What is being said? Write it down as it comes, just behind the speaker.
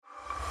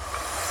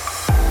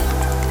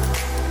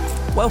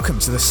Welcome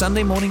to the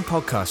Sunday morning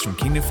podcast from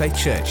Kingdom Faith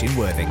Church in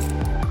Worthing.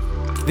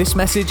 This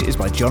message is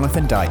by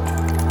Jonathan Dyke.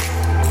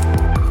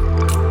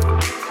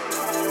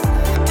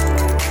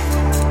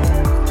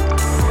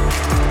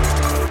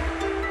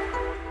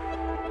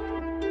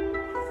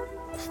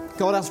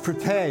 God has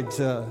prepared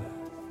a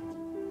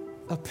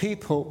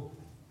people,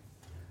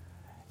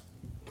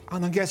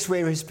 and I guess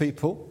we're his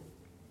people,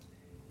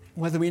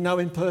 whether we know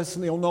him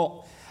personally or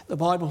not. The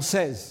Bible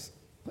says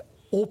that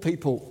all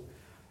people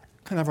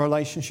can have a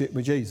relationship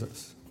with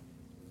Jesus.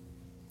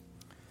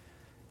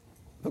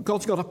 But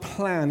God's got a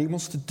plan. He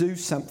wants to do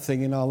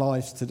something in our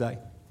lives today.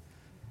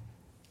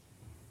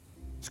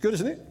 It's good,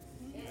 isn't it?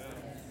 Yes.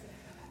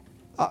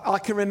 I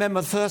can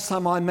remember the first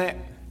time I met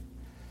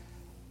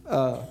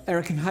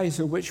Eric and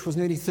Hazel, which was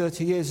nearly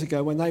 30 years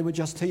ago, when they were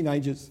just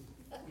teenagers.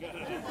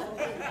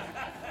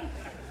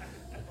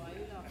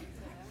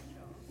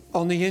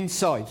 On the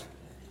inside.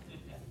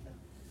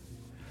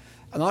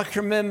 And I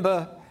can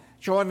remember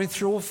driving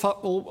through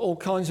all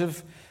kinds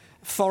of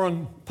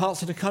foreign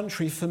parts of the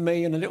country for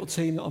me and a little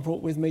team that I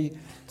brought with me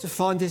to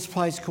find this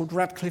place called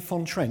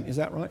Radcliffe-on-Trent. Is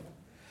that right?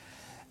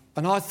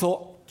 And I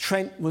thought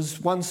Trent was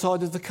one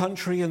side of the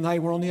country and they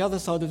were on the other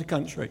side of the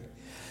country.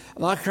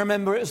 And I can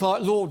remember it was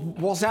like, Lord,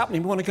 what's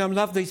happening? We want to go and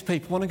love these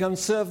people. We want to go and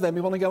serve them.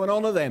 We want to go and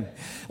honour them.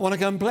 We want to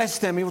go and bless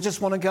them. We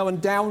just want to go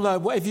and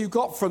download whatever you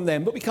got from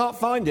them, but we can't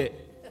find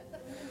it.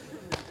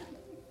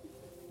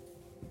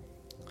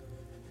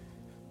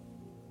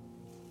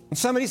 And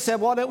somebody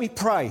said, why don't we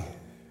pray?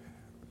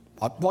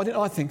 Why didn't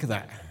I think of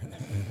that?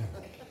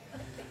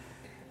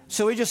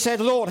 So we just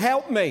said, Lord,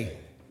 help me.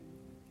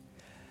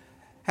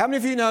 How many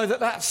of you know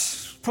that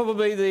that's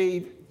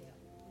probably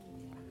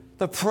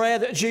the prayer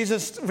that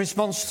Jesus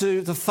responds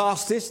to the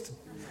fastest?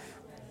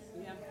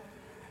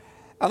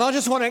 And I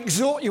just want to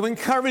exhort you,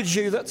 encourage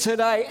you that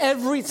today,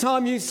 every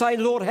time you say,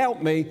 Lord,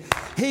 help me,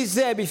 he's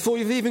there before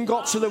you've even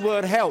got to the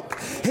word help.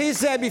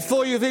 He's there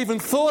before you've even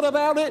thought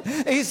about it.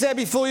 He's there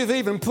before you've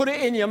even put it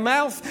in your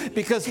mouth,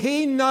 because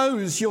he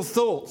knows your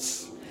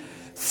thoughts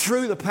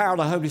through the power of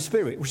the Holy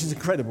Spirit, which is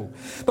incredible.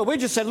 But we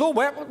just said, Lord,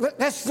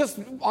 let's just,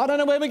 I don't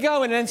know where we're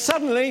going. And then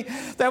suddenly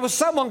there was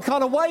someone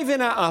kind of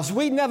waving at us.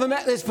 We'd never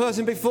met this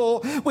person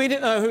before. We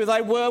didn't know who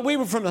they were. We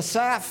were from the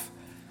south.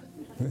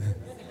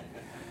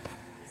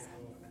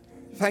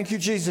 Thank you,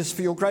 Jesus,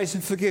 for your grace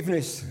and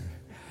forgiveness.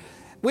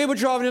 We were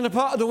driving in a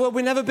part of the world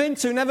we'd never been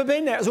to, never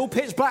been there. It was all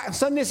pitch black, and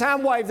suddenly this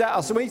hand waved at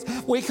us. And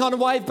we kind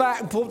of waved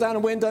back and pulled down a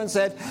window and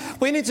said,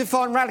 we need to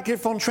find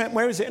Radcliffe-on-Trent.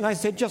 Where is it? And they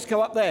said, just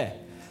go up there.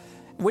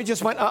 We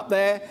just went up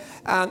there,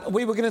 and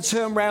we were going to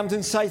turn around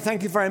and say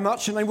thank you very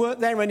much, and they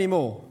weren't there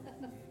anymore.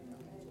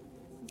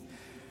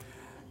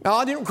 Now,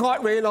 I didn't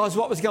quite realise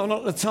what was going on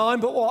at the time,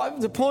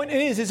 but the point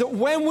is that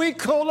when we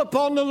call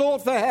upon the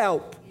Lord for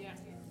help,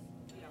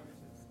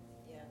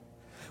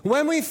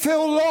 when we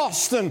feel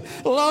lost and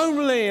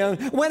lonely,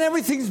 and when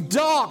everything's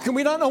dark and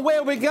we don't know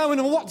where we're going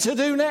and what to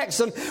do next,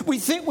 and we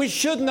think we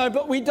should know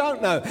but we don't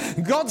know,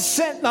 God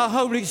sent the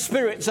Holy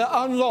Spirit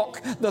to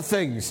unlock the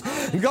things.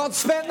 God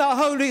sent the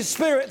Holy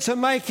Spirit to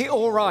make it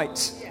all right.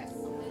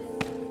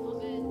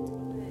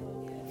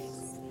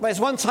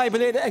 There's one table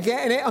here that are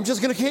getting it. I'm just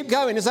going to keep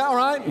going. Is that all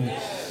right?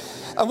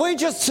 And we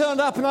just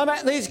turned up and I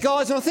met these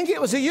guys, and I think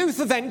it was a youth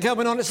event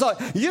going on. It's like,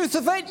 youth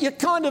event?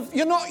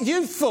 You're not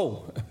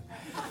youthful.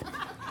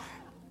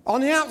 On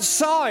the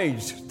outside,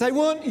 they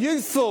weren't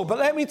youthful, but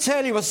let me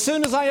tell you, as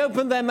soon as I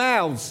opened their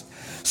mouths,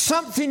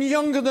 something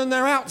younger than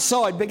their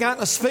outside began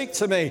to speak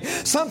to me.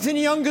 Something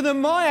younger than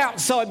my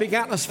outside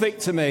began to speak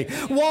to me.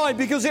 Why?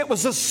 Because it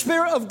was the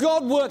Spirit of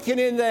God working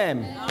in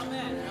them.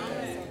 Amen.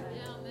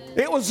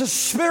 It was the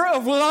Spirit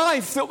of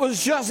life that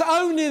was just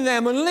owning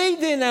them and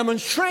leading them and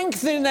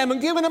strengthening them and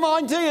giving them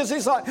ideas.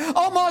 It's like,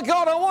 oh my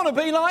God, I want to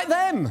be like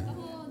them.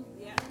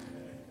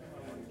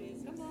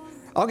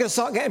 I'm going to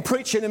start getting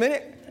preachy in a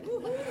minute.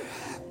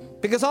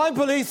 Because I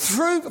believe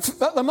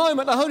at the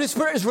moment, the Holy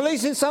Spirit is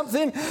releasing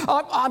something.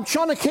 I'm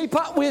trying to keep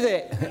up with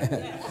it.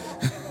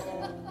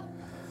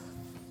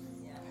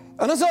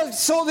 And as I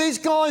saw these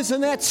guys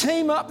and their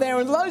team up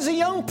there, and loads of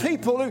young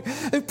people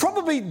who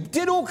probably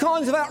did all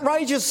kinds of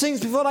outrageous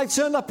things before they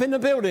turned up in the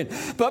building.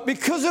 But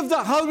because of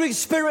the Holy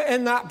Spirit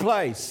in that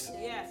place.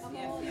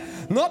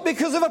 Not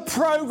because of a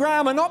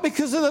program and not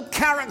because of the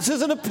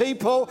characters of the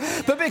people,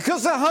 but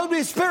because the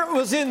Holy Spirit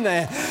was in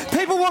there.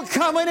 People were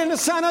coming in and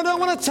saying, I don't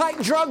want to take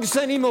drugs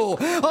anymore.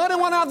 I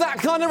don't want to have that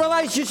kind of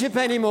relationship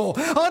anymore.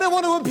 I don't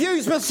want to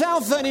abuse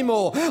myself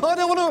anymore. I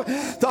don't want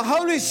to... The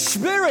Holy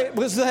Spirit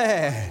was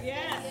there.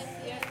 Yes.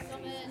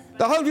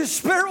 The Holy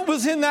Spirit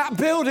was in that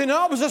building.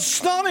 I was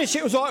astonished.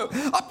 It was like,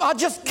 I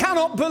just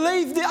cannot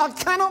believe it. I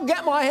cannot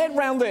get my head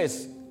around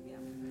this.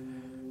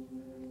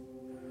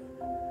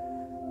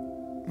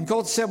 And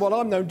God said, well,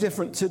 I'm no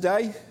different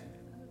today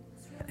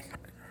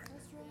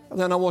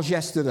than I was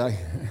yesterday.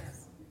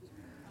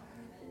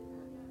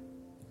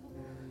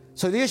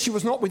 So the issue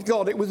was not with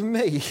God, it was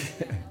me.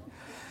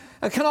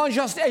 And can I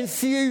just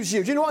enthuse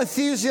you? Do you know what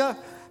enthusia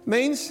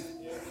means?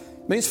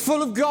 It means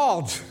full of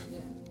God.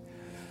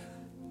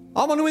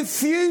 I want to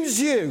infuse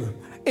you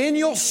in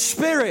your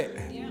spirit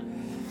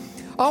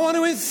I want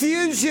to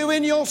infuse you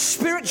in your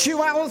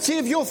spirituality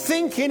of your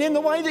thinking, in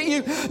the way that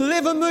you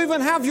live and move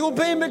and have your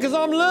being, because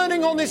I'm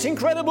learning on this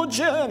incredible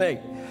journey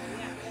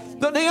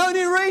that the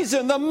only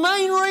reason, the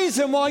main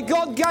reason why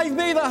God gave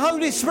me the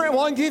Holy Spirit,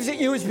 why He gives it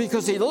you, is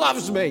because He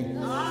loves me.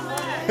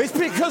 It's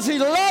because He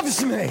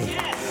loves me.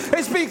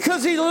 It's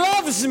because He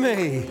loves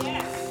me.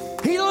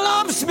 He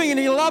loves me and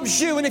He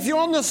loves you. And if you're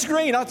on the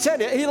screen, I tell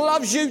you, He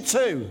loves you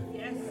too.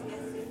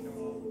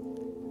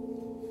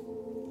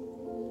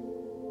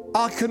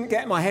 I couldn't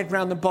get my head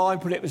around the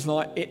Bible. It was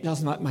like, it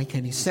doesn't make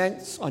any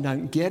sense. I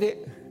don't get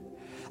it.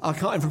 I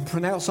can't even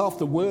pronounce half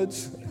the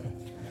words.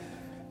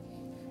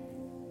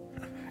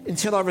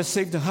 Until I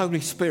received the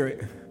Holy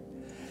Spirit.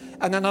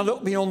 And then I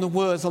looked beyond the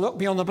words, I looked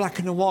beyond the black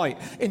and the white,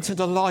 into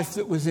the life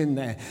that was in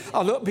there.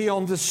 I looked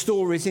beyond the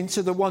stories,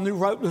 into the one who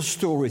wrote the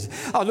stories.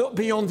 I looked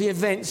beyond the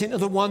events, into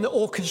the one that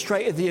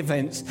orchestrated the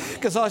events.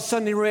 Because I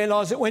suddenly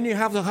realised that when you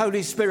have the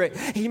Holy Spirit,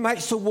 He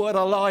makes the word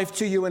alive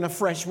to you in a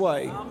fresh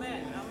way.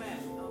 Amen.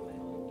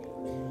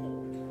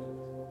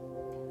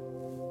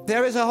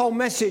 There is a whole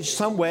message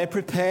somewhere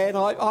prepared.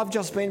 I've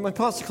just been, when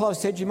Pastor Clive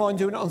said, do you mind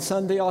doing it on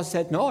Sunday? I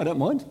said, no, I don't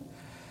mind.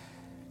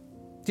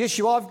 The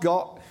issue I've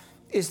got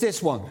is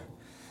this one.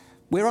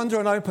 We're under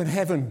an open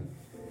heaven.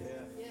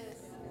 Yes.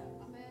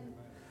 Amen.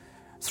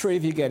 3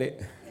 of you get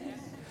it.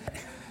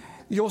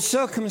 Your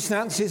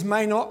circumstances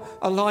may not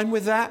align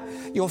with that.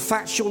 Your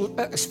factual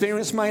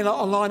experience may not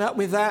align up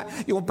with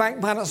that. Your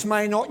bank balance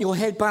may not. Your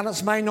head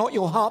balance may not.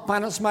 Your heart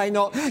balance may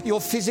not.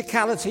 Your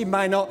physicality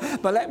may not.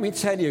 But let me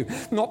tell you,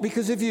 not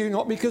because of you,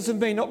 not because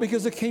of me, not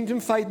because of Kingdom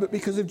Faith, but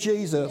because of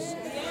Jesus.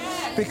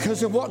 Yes.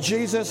 Because of what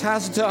Jesus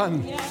has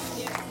done. Yes.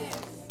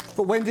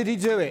 But when did He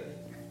do it?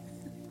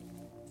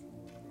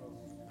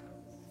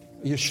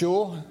 Are you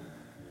sure?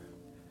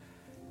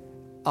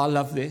 I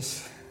love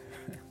this.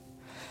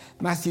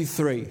 Matthew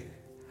 3.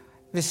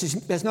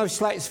 There's no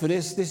slates for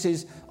this. This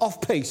is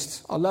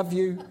off-piste. I love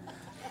you.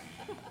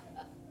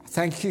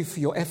 Thank you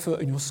for your effort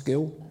and your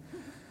skill.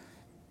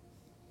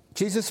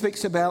 Jesus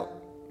speaks about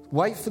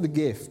wait for the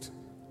gift.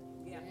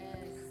 Yes.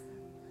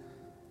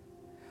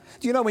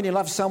 Do you know when you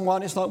love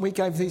someone, it's like we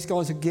gave these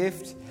guys a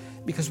gift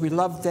because we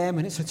love them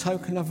and it's a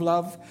token of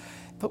love.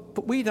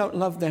 But we don't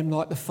love them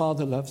like the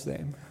Father loves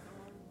them.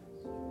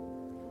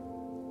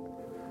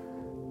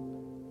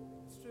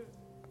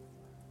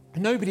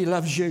 Nobody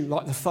loves you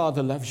like the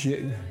Father loves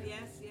you. Yes.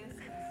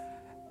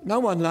 No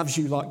one loves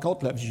you like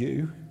God loves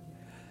you.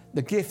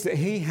 The gift that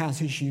He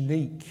has is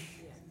unique.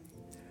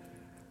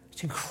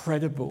 It's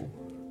incredible.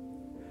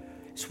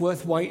 It's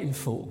worth waiting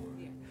for.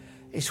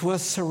 It's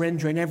worth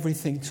surrendering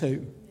everything to.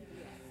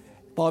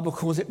 The Bible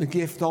calls it the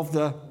gift of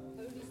the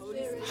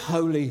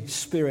Holy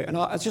Spirit. And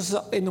I just,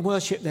 in the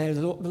worship there,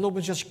 the Lord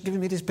was just giving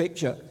me this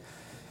picture.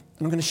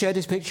 And I'm going to share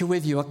this picture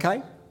with you,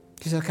 okay?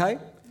 Is it okay?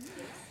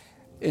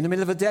 In the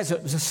middle of a desert,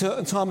 there was a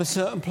certain time, a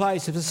certain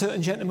place. There was a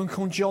certain gentleman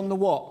called John the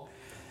what?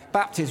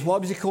 Baptist. Why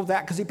was he called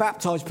that? Because he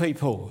baptised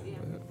people.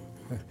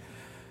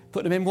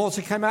 Put them in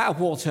water, came out of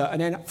water,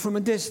 and then from a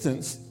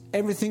distance,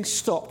 everything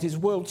stopped. His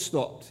world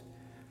stopped.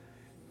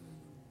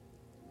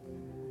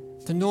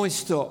 The noise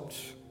stopped.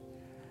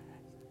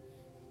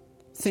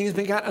 Things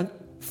began to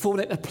fall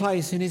into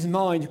place in his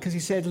mind because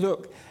he said,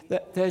 look,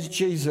 there's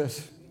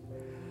Jesus.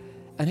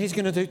 And He's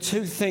going to do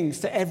 2 things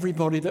to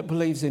everybody that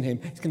believes in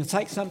Him. He's going to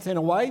take something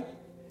away,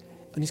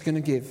 and He's going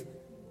to give.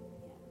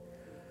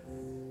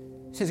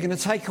 He says He's going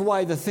to take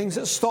away the things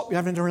that stop you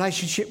having a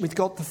relationship with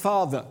God the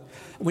Father.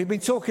 And we've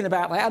been talking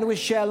about that. How do we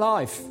share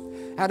life?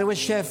 How do we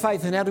share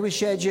faith? And how do we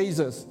share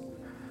Jesus?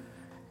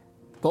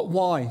 But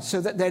why?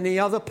 So that then the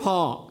other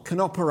part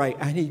can operate,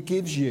 and He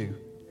gives you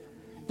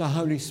the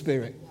Holy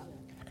Spirit.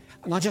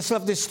 And I just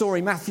love this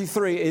story. Matthew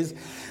 3 is...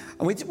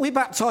 And we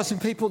baptised some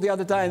people the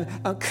other day,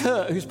 and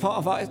Kurt, who's part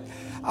of our...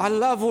 I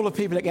love all the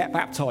people that get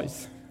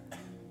baptised.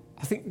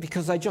 I think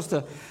because they're just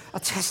a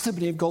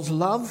testimony of God's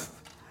love.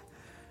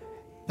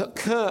 But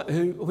Kurt,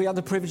 who we had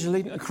the privilege of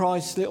leading to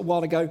Christ a little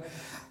while ago,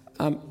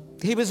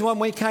 he was the one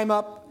when he came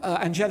up,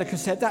 Angelica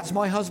said, that's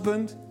my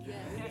husband. Yes.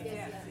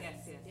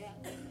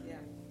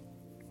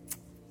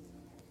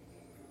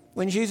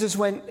 When Jesus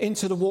went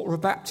into the water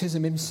of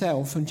baptism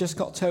himself and just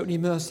got totally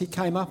immersed, he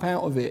came up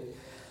out of it.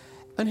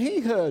 And he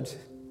heard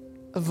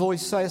a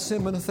voice say a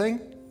similar thing.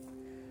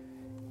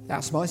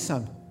 That's my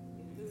son.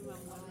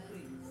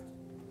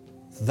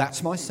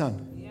 That's my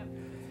son.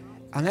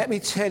 And let me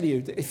tell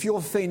you that if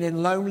you're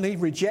feeling lonely,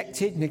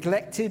 rejected,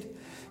 neglected,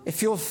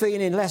 if you're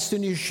feeling less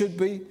than you should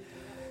be,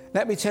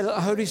 let me tell you that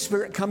the Holy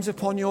Spirit comes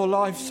upon your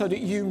life so that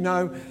you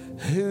know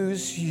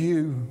whose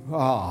you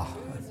are.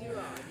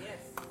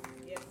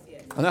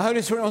 And the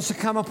Holy Spirit wants to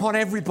come upon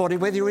everybody,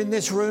 whether you're in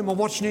this room or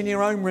watching in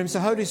your own rooms.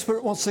 The Holy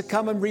Spirit wants to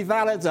come and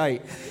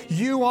revalidate.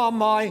 You are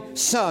my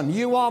son.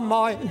 You are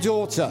my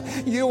daughter.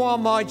 You are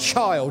my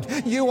child.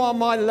 You are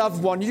my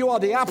loved one. You are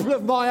the apple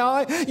of my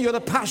eye. You're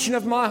the passion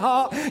of my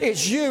heart.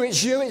 It's you,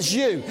 it's you, it's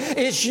you.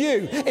 It's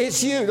you,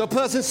 it's you. The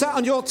person sat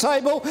on your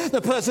table,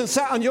 the person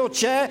sat on your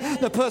chair,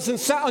 the person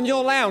sat on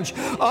your lounge.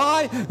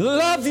 I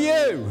love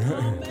you.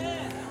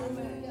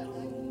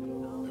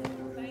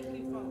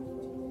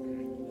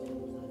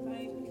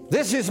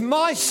 This is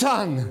my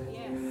Son.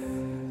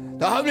 Yes.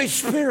 The Holy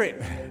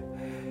Spirit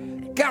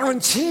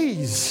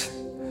guarantees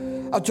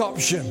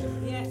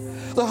adoption.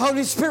 Yes. The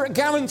Holy Spirit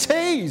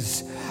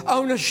guarantees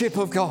ownership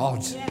of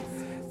God. Yes.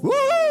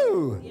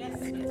 Woo! Yes.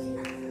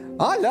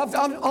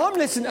 I'm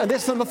listening to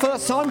this for the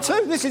first time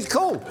too. This is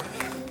cool.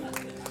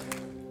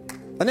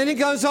 And then he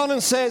goes on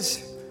and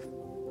says,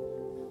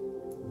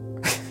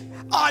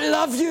 I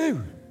love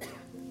you.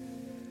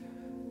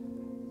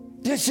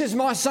 This is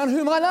my Son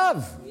whom I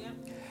love. Yeah.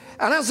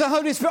 And as the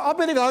Holy Spirit, I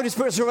believe the Holy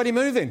Spirit's already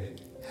moving.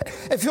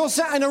 If you're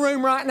sat in a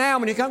room right now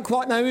and you don't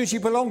quite know who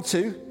you belong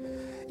to,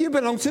 you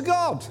belong to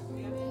God.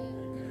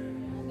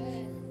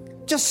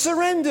 Just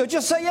surrender.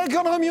 Just say, yeah,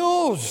 God, I'm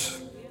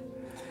yours.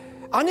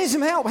 I need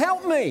some help.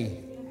 Help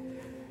me.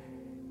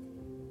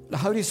 The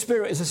Holy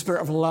Spirit is a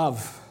spirit of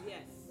love.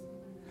 Yes.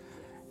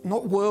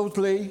 Not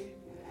worldly,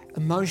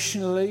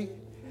 emotionally.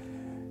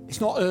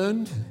 It's not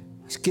earned.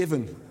 It's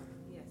given.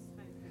 Yes.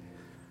 Thank you.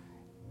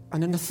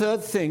 And then the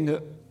third thing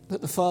that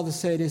the Father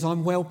said is,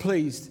 I'm well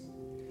pleased. Do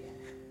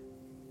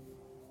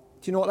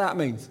you know what that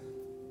means?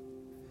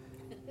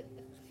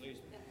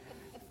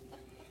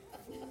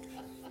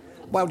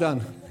 Well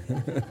done.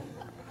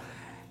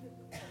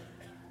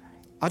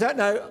 I don't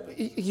know,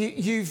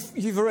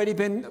 you've already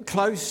been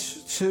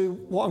close to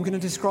what I'm going to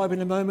describe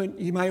in a moment.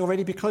 You may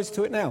already be close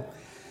to it now.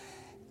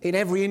 In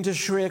every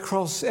industry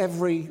across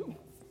every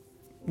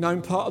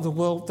known part of the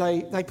world,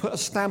 they put a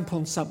stamp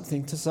on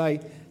something to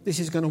say, this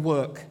is going to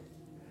work.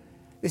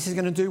 This is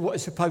going to do what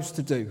it's supposed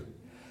to do.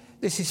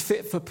 This is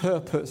fit for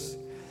purpose.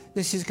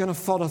 This is going to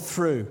follow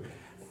through.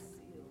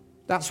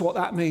 That's what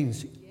that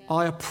means.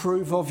 I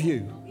approve of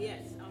you. Yes.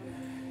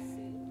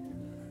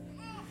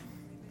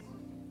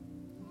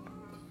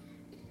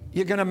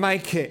 You're going to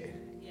make it.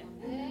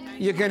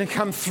 You're going to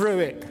come through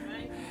it.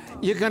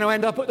 You're going to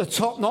end up at the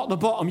top, not the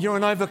bottom. You're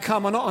an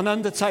overcomer, not an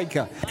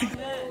undertaker.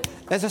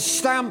 There's a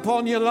stamp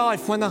on your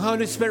life when the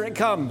Holy Spirit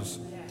comes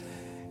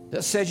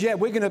that says, yeah,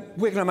 we're going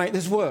to make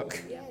this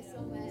work.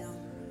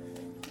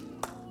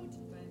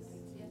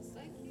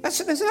 Is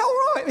that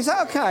all right? Is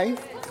that okay?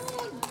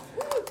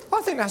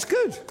 I think that's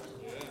good.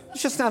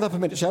 Let's just stand up a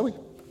minute, shall we?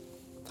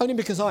 Only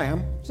because I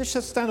am. Let's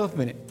just stand up a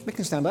minute. We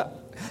can stand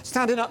up.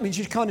 Standing up means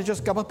you kind of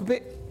just go up a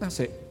bit. That's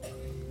it.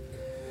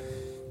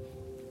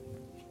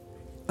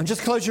 And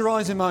just close your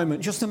eyes a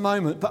moment, just a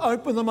moment, but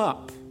open them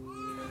up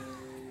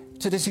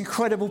to this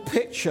incredible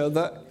picture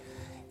that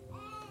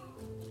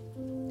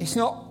it's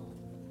not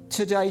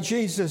today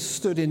Jesus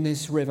stood in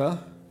this river.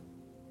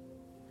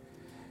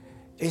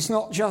 It's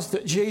not just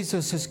that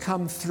Jesus has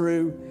come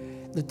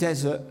through the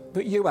desert,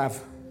 but you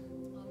have.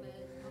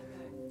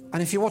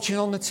 And if you're watching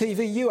on the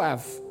TV, you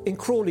have. In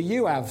Crawley,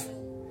 you have.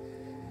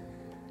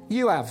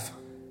 You have.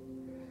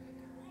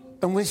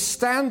 And we're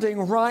standing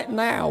right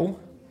now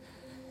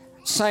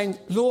saying,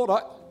 Lord,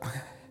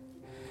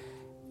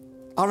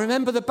 I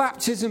remember the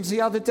baptisms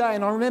the other day,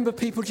 and I remember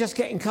people just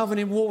getting covered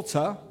in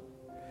water.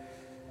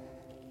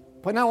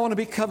 But now I want to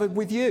be covered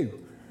with you.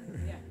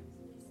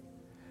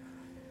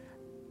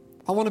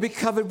 I want to be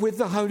covered with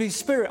the Holy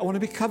Spirit. I want to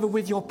be covered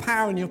with your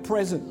power and your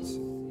presence.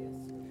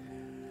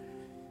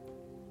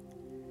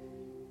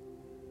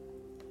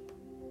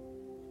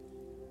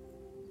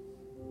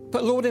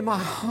 But Lord, in my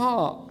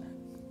heart,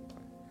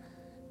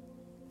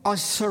 I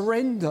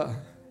surrender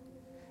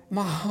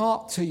my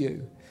heart to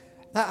you.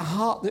 That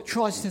heart that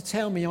tries to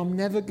tell me I'm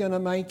never going to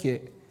make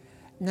it,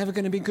 never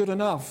going to be good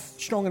enough,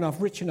 strong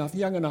enough, rich enough,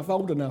 young enough,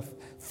 old enough,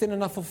 thin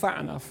enough or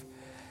fat enough.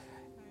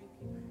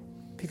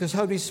 Because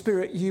Holy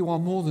Spirit, you are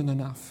more than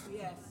enough.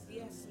 Yes,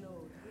 yes,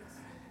 Lord. Yes.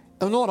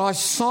 And Lord, I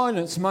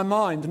silence my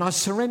mind and I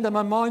surrender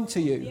my mind to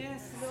you.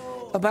 Yes,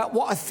 Lord. About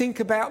what I think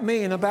about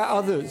me and about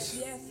others.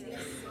 Yes, yes,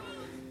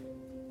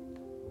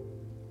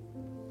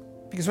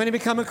 Because when you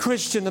become a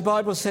Christian, the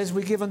Bible says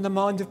we're given the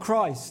mind of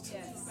Christ.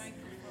 yes. Thank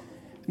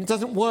you, And it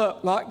doesn't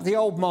work like the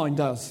old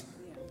mind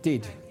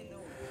did.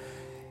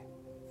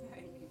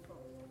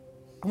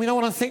 And we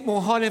don't want to think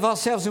more highly of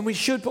ourselves than we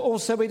should, but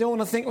also we don't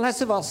want to think less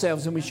of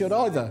ourselves than we should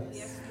either.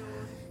 Yes,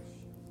 Lord.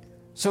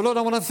 So, Lord,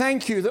 I want to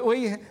thank you that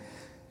we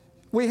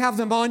have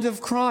the mind of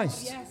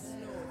Christ. Yes, Lord.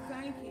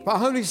 Thank you. But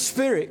Holy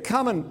Spirit,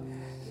 come and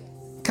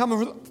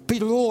be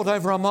Lord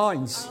over our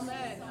minds.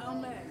 Amen.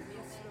 Amen.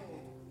 Yes,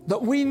 Lord.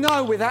 That we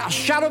know without a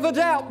shadow of a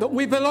doubt that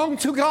we belong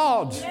to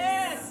God.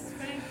 Yes.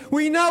 Thank you.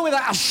 We know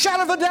without a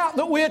shadow of a doubt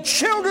that we are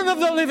children of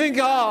the living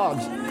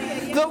God.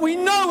 That we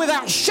know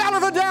without a shadow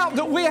of a doubt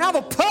that we have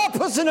a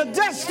purpose and a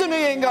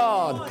destiny in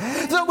God.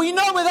 That we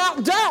know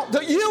without doubt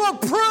that you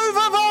approve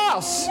of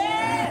us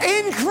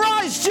in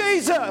Christ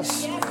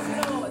Jesus.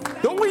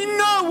 That we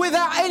know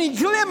without any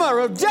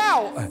glimmer of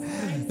doubt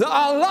that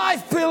our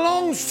life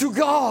belongs to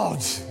God.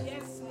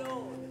 Yes,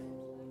 Lord.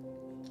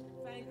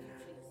 Thank you,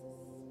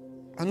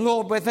 Jesus. And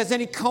Lord, if there's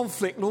any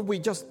conflict, Lord, we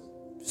just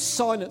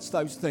silence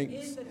those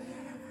things.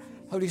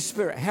 Holy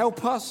Spirit,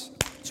 help us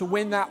to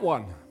win that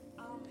one.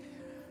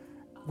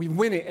 We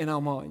win it in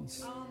our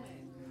minds.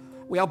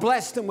 We are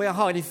blessed and we are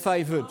highly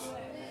favoured.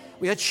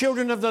 We are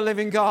children of the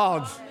living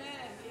God.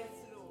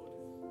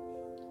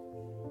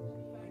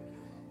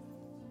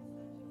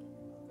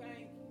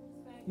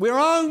 We're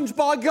owned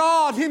by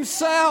God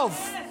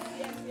Himself.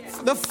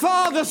 The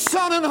Father,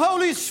 Son, and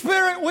Holy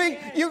Spirit.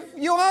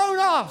 You own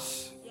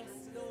us. Yes,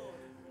 Lord.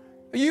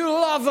 You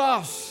love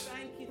us.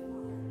 Thank you,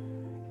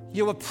 Father.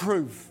 You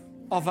approve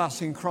of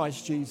us in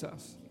Christ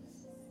Jesus.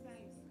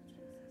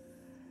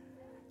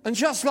 And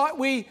just like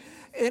we,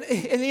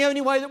 in the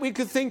only way that we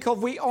could think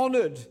of, we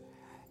honoured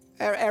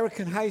Eric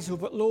and Hazel,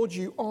 but Lord,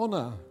 you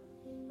honour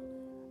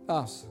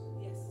us.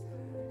 Yes.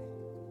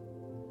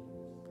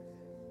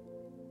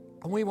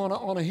 And we want to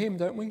honour Him,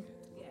 don't we?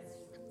 Yes.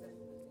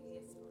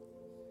 Yes,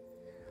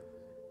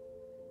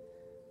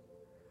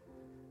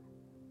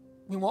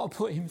 We want to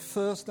put Him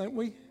first, don't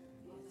we? Yes.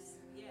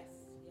 Yes,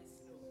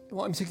 Lord. We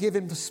want Him to give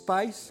Him the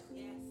space,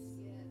 Yes.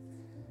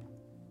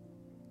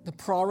 the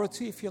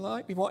priority, if you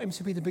like. We want Him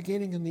to be the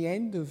beginning and the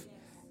end of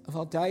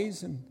our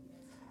days, and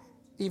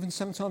even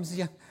sometimes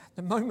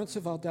the moments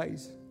of our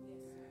days.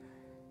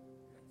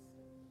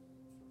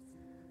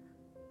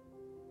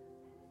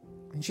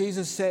 And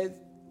Jesus said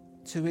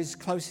to His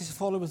closest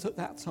followers at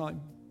that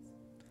time,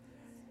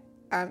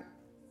 and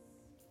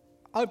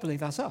I believe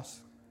that's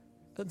us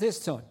at this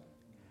time,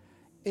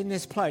 in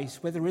this place,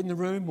 whether in the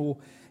room or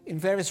in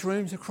various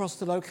rooms across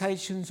the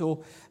locations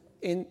or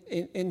in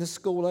the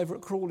school over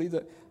at Crawley,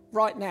 that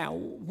right now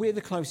we're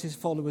the closest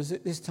followers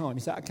at this time.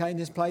 Is that okay in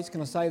this place?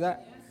 Can I say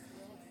that?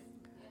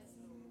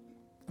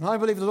 And I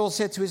believe the Lord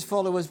said to His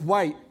followers,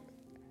 wait,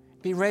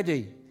 be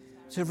ready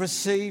to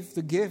receive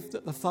the gift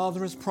that the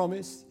Father has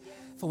promised.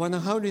 For when the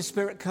Holy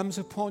Spirit comes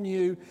upon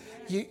you,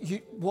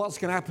 what's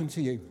going to happen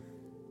to you?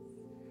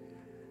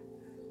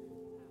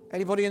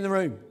 Anybody in the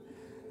room?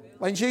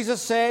 When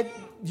Jesus said,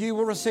 you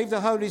will receive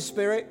the Holy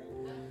Spirit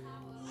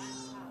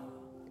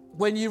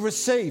when you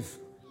receive.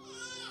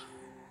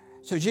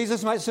 So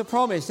Jesus makes a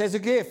promise. There's a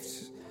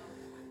gift.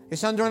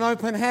 It's under an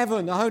open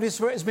heaven. The Holy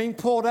Spirit is being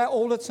poured out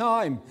all the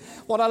time.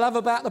 What I love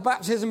about the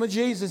baptism of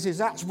Jesus is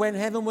that's when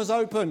heaven was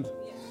opened.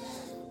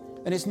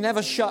 And it's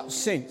never shut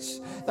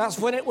since. That's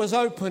when it was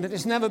opened, and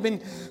it's never been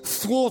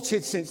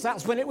thwarted since.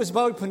 That's when it was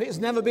opened. It's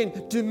never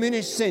been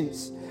diminished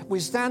since. We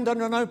stand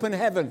under an open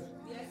heaven.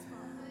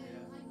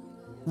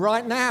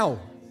 Right now.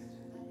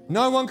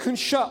 No one can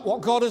shut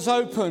what God has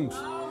opened.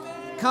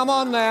 Come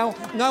on now.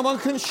 No one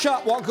can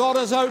shut what God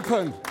has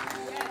opened.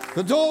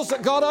 The doors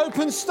that God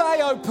opens stay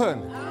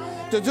open.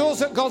 The doors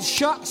that God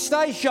shut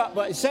stay shut.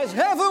 But it says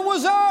heaven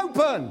was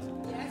opened.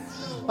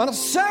 And a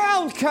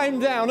sound came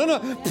down, and a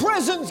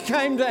presence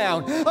came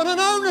down, and an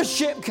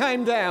ownership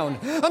came down,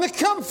 and a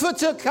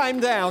comforter came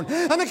down,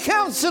 and a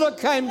counselor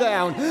came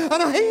down, and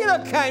a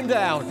healer came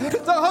down.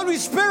 The Holy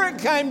Spirit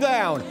came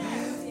down.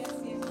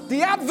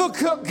 The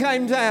advocate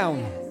came down.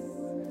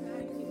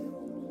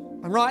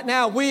 And right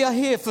now, we are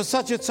here for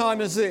such a time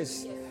as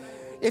this.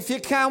 If you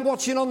can,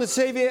 watching on the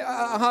TV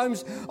at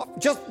homes,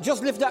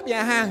 just lift up your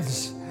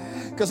hands.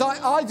 Because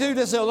I do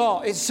this a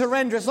lot. It's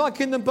surrender. It's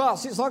like in the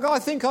bus. It's like I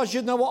think I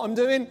should know what I'm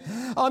doing.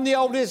 I'm the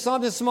oldest.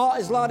 I'm the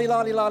smartest.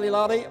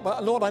 La-di-la-di-la-di-la-di.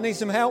 But Lord, I need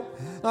some help.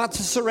 I had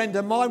to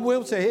surrender my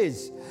will to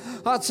His.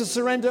 I had to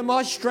surrender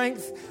my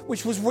strength,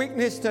 which was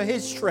weakness, to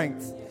His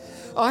strength.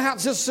 I had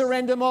to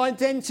surrender my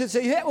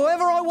identity.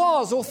 Whoever I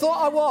was or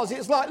thought I was,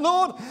 it's like,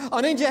 Lord,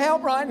 I need your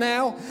help right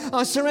now.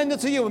 I surrender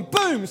to you. And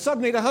boom,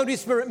 suddenly the Holy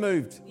Spirit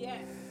moved. Yes.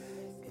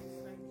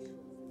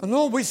 And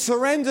Lord, we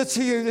surrender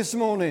to you this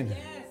morning. Yes.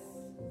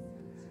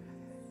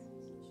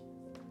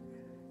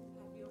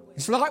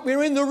 It's like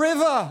we're in the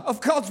river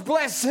of God's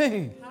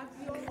blessing. Have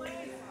your way,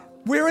 Father.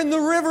 We're in the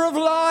river of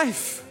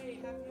life. Have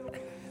your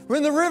way. We're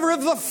in the river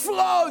of the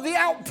flow, the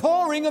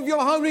outpouring of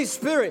your Holy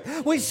Spirit.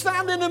 We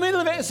stand in the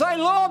middle of it and say,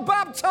 Lord,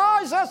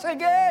 baptize us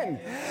again.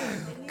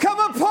 Come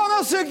upon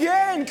us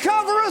again.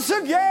 Cover us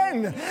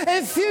again.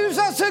 Infuse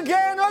us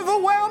again.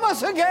 Overwhelm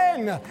us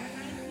again.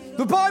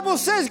 The Bible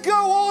says, go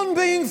on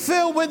being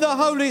filled with the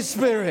Holy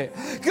Spirit.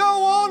 Go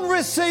on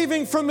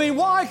receiving from me.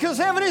 Why? Because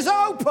heaven is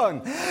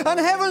open and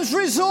heaven's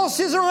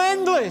resources are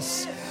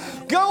endless.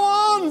 Go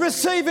on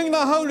receiving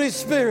the Holy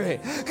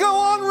Spirit. Go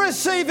on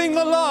receiving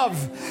the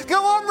love.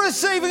 Go on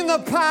receiving the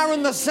power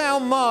and the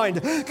sound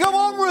mind. Go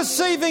on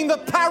receiving the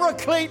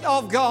paraclete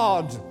of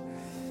God.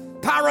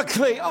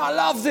 Paraclete. Oh, I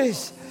love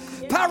this.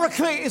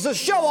 Paraclete is a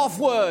show-off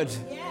word.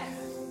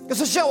 It's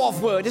a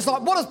show-off word. It's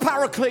like, what does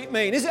paraclete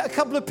mean? Is it a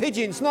couple of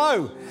pigeons?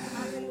 No.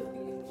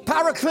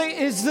 Paraclete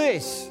is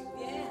this.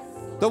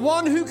 The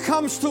one who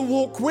comes to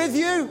walk with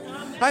you,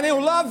 and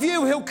He'll love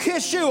you, He'll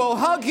kiss you, He'll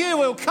hug you,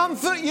 He'll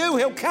comfort you,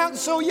 He'll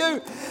counsel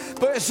you.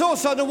 But it's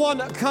also the one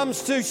that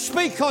comes to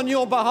speak on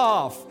your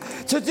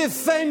behalf, to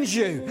defend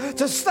you,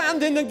 to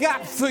stand in the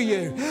gap for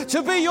you,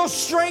 to be your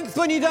strength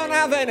when you don't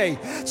have any,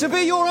 to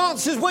be your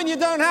answers when you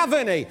don't have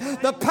any.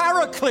 The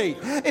Paraclete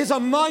is a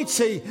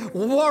mighty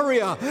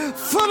warrior,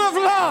 full of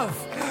love,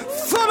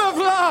 full of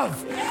love,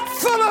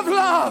 full of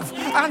love,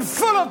 and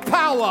full of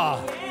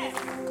power.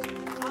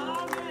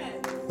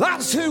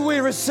 That's who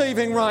we're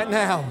receiving right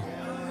now.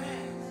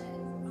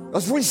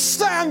 As we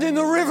stand in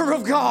the river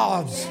of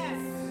God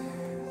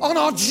on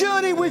our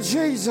journey with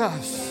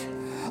Jesus.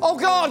 Oh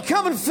God,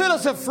 come and fill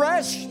us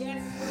afresh.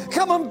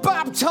 come and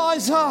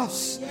baptize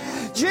us.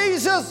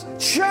 Jesus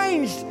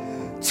changed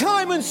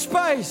time and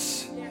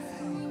space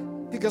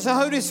because the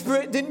Holy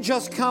Spirit didn't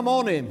just come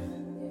on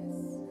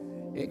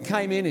him, it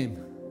came in him.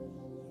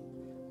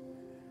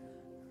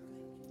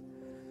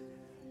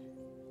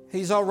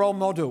 He's our role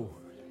model.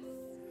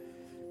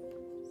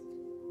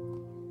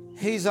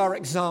 He's our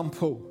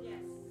example.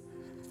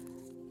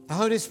 The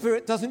Holy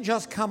Spirit doesn't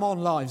just come on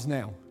lives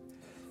now,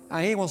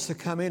 and he wants to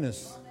come in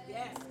us.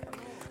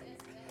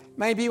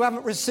 Maybe you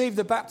haven't received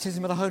the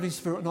baptism of the Holy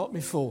Spirit not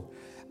before.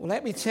 Well,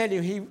 let me tell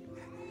you,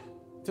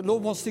 the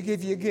Lord wants to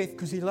give you a gift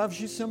because he loves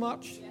you so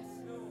much.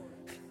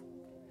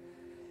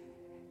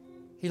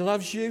 He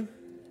loves you.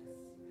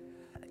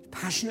 He's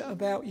passionate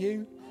about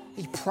you.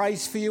 He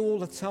prays for you all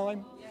the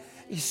time.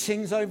 He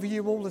sings over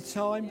you all the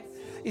time.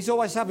 He's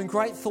always having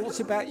great thoughts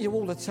about you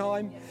all the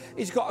time.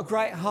 He's got a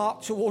great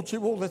heart towards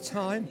you all the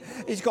time.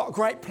 He's got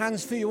great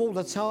plans for you all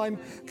the time.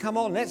 Come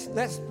on,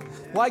 let's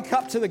wake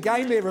up to the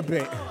game here a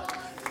bit.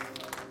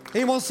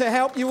 He wants to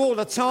help you all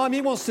the time.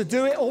 He wants to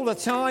do it all the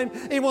time.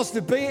 He wants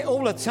to be it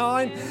all the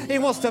time. He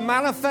wants to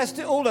manifest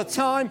it all the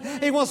time.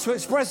 He wants to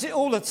express it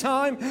all the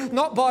time.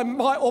 Not by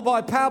might or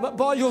by power, but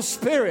by your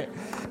Spirit.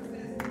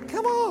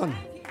 Come on.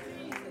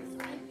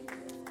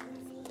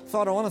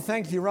 Father, I want to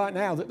thank you right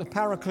now that the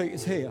Paraclete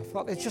is here.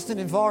 It's just an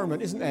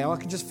environment, isn't there? I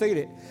can just feel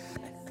it.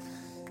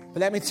 But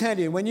let me tell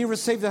you, when you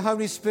receive the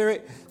Holy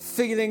Spirit,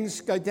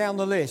 feelings go down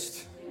the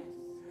list.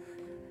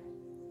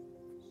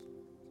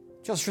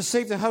 Just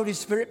receive the Holy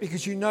Spirit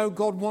because you know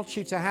God wants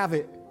you to have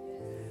it.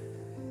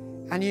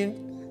 And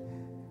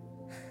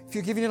if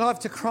you're giving your life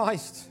to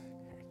Christ,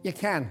 you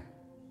can.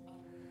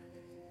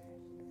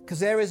 Because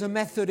there is a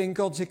method in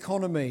God's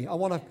economy. I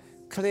want to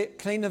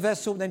clean the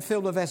vessel, then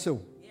fill the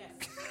vessel.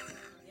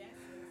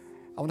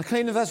 I want to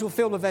clean the vessel,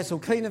 fill the vessel,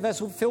 clean the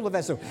vessel, fill the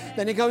vessel.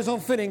 Then it goes on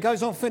filling,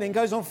 goes on filling,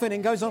 goes on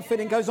filling, goes on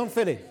filling, goes on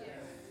filling.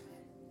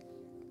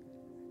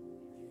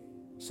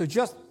 So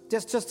just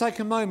take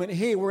a moment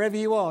here, wherever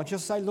you are.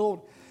 Just say,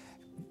 Lord,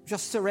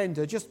 just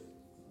surrender. Just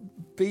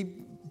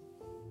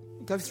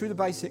go through the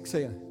basics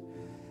here.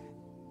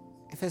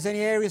 If there's any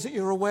areas that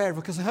you're aware of,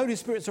 because the Holy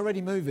Spirit's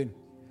already moving.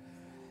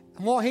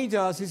 And what he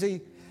does is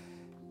he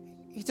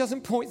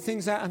doesn't point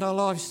things out in our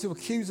lives to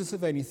accuse us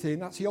of anything.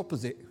 That's the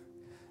opposite.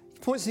 He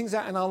points things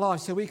out in our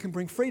lives so we can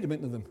bring freedom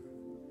into them.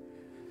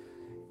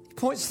 He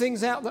points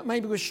things out that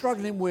maybe we're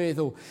struggling with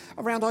or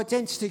around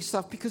identity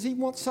stuff because he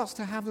wants us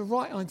to have the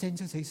right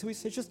identity. So he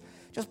says,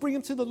 just bring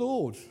them to the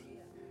Lord.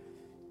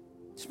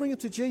 Just bring them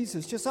to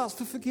Jesus. Just ask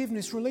for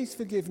forgiveness, release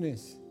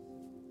forgiveness.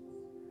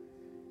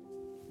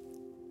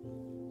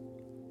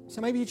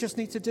 So maybe you just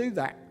need to do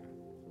that.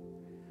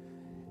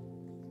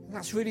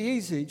 That's really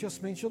easy. It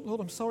just means, Lord,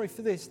 I'm sorry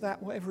for this,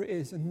 that, whatever it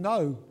is. And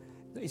know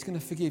that he's going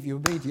to forgive you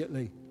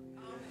immediately.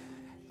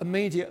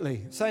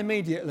 Immediately. Say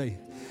immediately.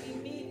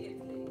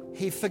 Immediately.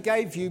 He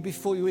forgave you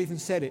before you even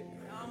said it.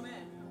 Amen.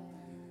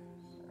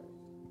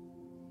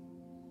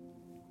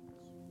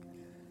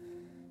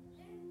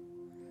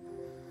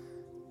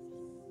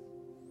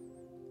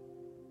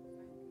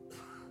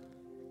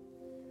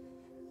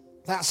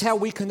 That's how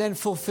we can then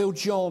fulfill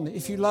John.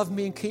 If you love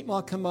me and keep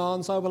my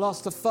commands, I will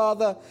ask the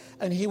Father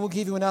and he will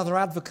give you another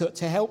advocate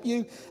to help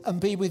you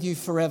and be with you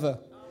forever.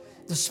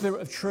 The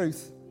Spirit of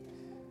truth.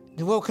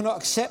 The world cannot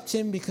accept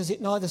him because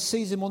it neither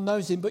sees him or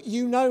knows him, but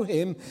you know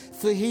him,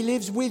 for he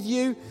lives with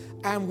you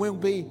and will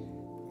be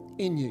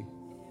in you.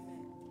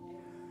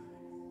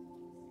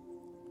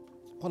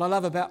 What I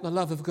love about the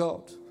love of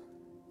God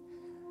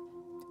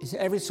is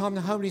that every time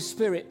the Holy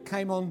Spirit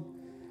came on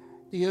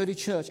the early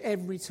church,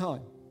 every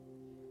time,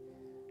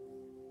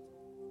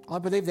 I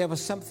believe there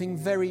was something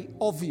very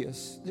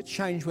obvious that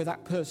changed with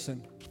that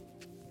person.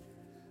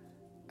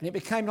 And it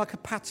became like a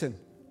pattern.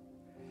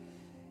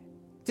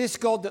 This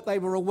God that they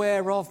were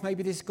aware of,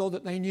 maybe this God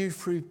that they knew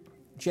through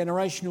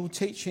generational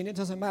teaching, it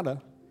doesn't matter.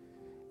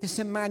 This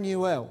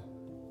Emmanuel,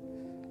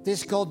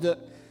 this God that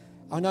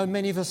I know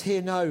many of us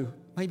here know,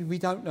 maybe we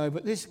don't know,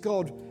 but this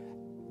God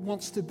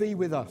wants to be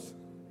with us.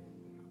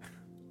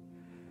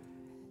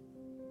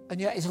 And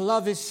yet his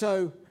love is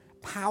so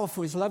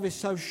powerful, his love is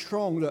so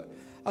strong that,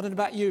 I don't know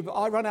about you, but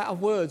I run out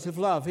of words of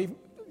love even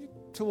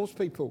towards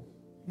people.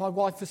 My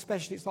wife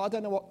especially, it's like, I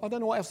don't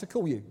know what else to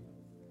call you.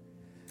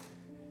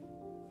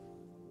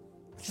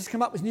 Just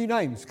come up with new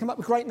names. Come up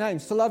with great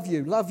names to love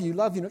you,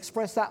 and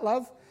express that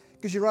love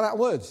because you run out of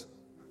words.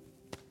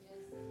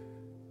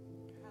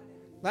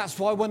 That's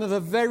why one of the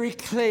very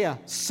clear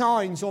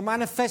signs or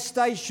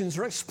manifestations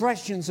or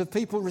expressions of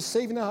people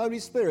receiving the Holy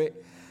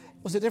Spirit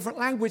was a different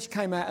language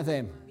came out of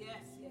them. Yes.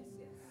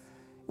 It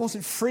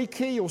wasn't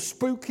freaky or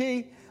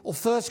spooky or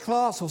first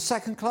class or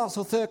second class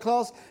or third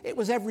class. It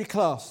was every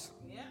class.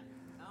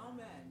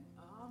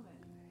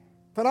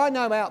 But I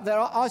know out there,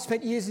 I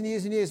spent years and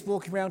years and years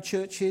walking around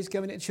churches,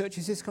 going into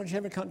churches, this country,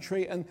 every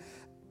country, and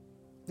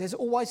there's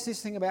always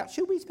this thing about,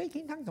 should we speak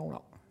in tongues or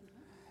not?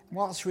 And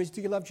my answer is,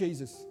 do you love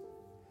Jesus?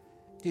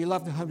 Do you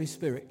love the Holy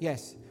Spirit?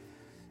 Yes.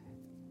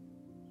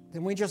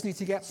 Then we just need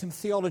to get some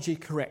theology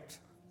correct.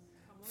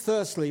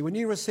 Firstly, when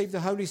you receive the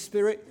Holy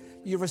Spirit,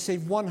 you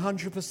receive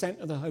 100%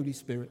 of the Holy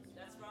Spirit.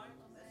 That's right.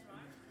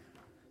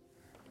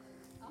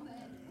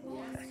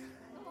 That's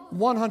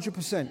right.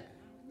 100%.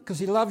 Because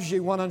he loves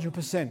you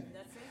 100%.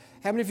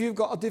 How many of you have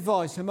got a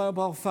device, a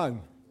mobile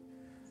phone?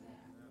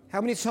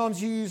 How many times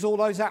do you use all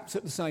those apps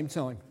at the same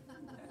time?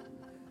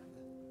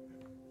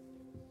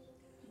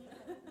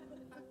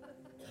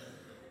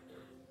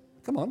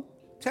 Come on,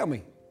 tell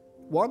me.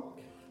 1,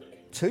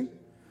 2.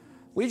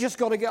 We just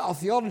got to get our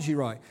theology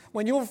right.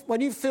 When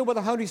you fill with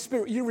the Holy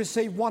Spirit, you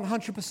receive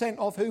 100%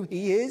 of who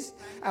he is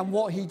and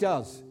what he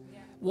does,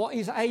 what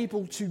he's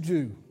able to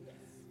do.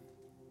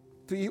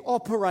 But you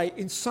operate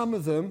in some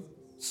of them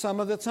some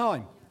of the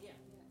time.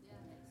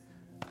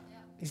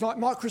 It's like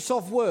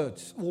Microsoft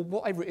Word or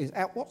whatever it is.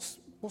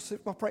 What's the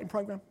operating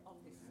program?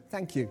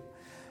 Thank you.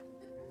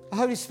 The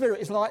Holy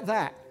Spirit is like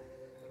that.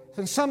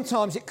 And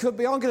sometimes it could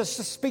be, I'm going to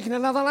speak in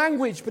another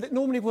language, but it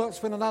normally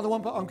works with another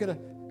one, but I'm going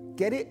to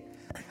get it.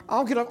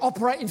 I'm going to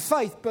operate in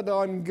faith, but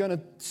I'm going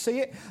to see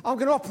it. I'm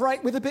going to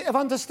operate with a bit of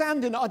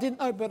understanding that I didn't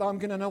know, but I'm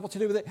going to know what to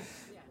do with it.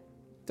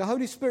 The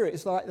Holy Spirit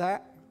is like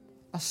that,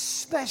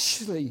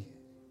 especially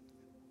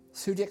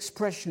through the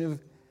expression of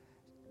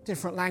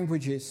different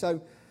languages.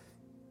 So,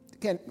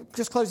 again,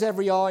 just close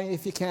every eye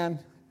if you can.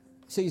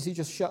 It's easy,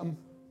 just shut them.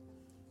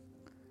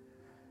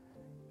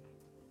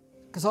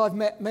 Because I've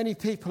met many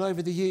people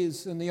over the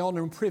years and the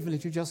honour and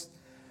privilege of just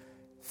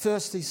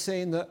firstly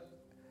seeing that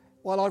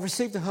while I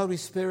received the Holy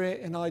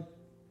Spirit and I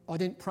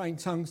didn't pray in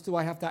tongues, do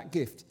I have that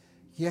gift?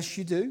 Yes,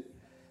 you do.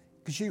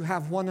 Because you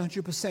have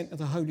 100% of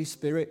the Holy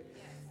Spirit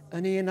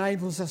and he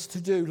enables us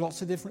to do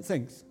lots of different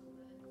things.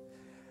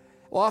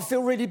 Well, I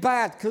feel really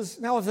bad because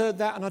now I've heard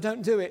that and I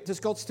don't do it. Does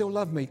God still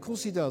love me? Of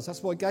course he does.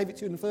 That's why I gave it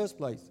to you in the first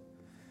place.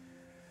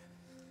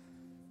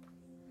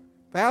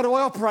 But how do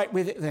I operate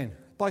with it then?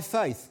 By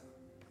faith.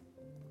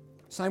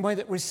 Same way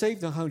that received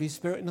the Holy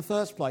Spirit in the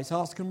first place.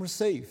 Ask and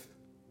receive.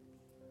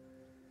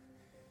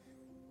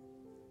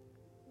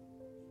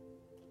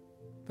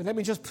 But let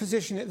me just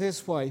position it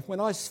this way.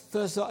 When I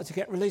first started to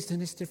get released in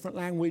this different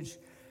language,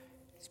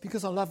 it's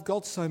because I love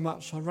God so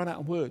much I run out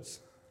of words.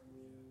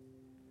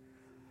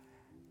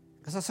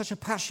 Because I have such a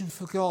passion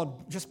for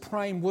God, just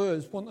praying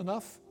words wasn't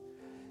enough.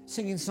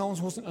 Singing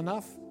songs wasn't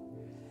enough.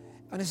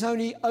 And it's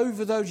only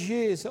over those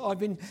years that I've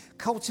been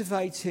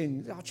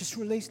cultivating. I just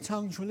release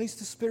tongues, release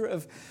the Spirit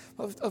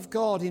of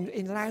God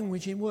in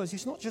language, in words.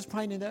 It's not just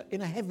praying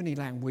in a heavenly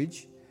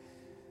language.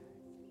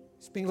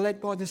 It's being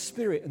led by the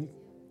Spirit. And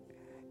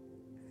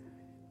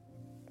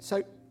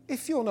so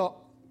if you're not,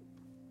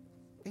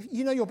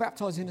 you know you're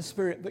baptized in the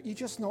Spirit, but you're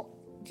just not,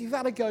 you've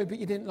had a go, but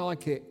you didn't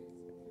like it.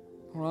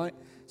 All right?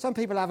 Some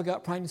people have a go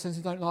at praying in the sense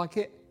they don't like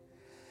it.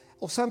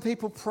 Or some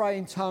people pray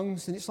in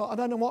tongues and it's like, I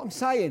don't know what I'm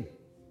saying.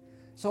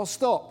 So I'll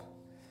stop.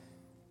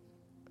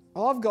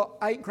 I've got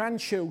 8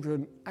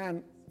 grandchildren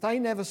and they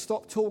never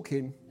stopped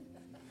talking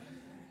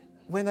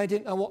when they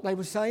didn't know what they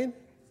were saying.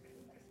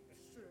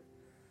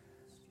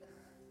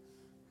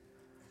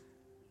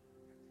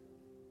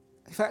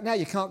 In fact, now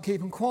you can't keep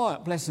them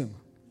quiet, bless them.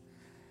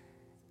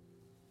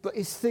 But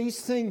it's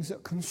these things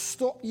that can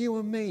stop you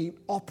and me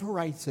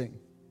operating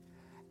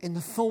in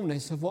the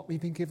fullness of what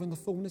we've been given the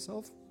fullness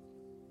of.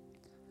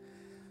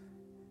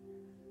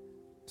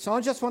 So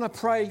I just want to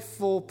pray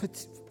for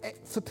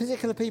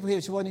particular people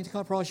here. So I need to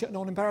come pray. I shouldn't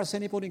embarrass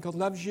anybody. God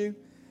loves you.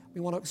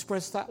 We want to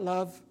express that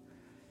love.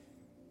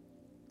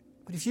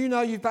 But if you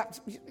know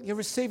you're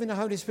receiving the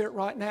Holy Spirit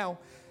right now,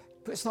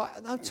 but it's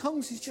like, no,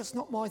 tongues is just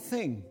not my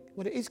thing.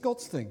 Well, it is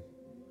God's thing.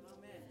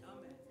 Amen.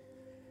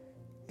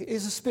 It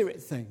is a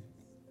spirit thing.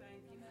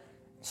 Thank you.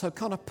 So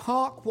kind of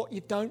park what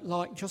you don't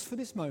like just for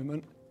this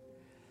moment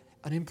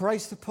and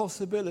embrace the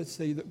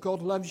possibility that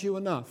God loves you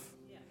enough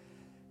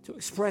to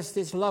express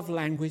this love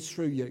language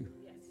through you.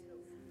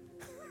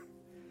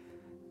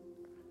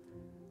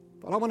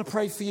 But I want to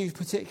pray for you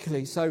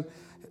particularly. So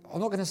I'm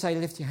not going to say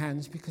lift your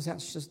hands because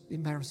that's just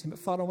embarrassing. But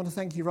Father, I want to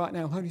thank you right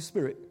now, Holy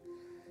Spirit,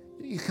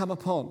 that you come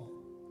upon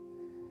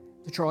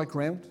the dry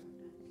ground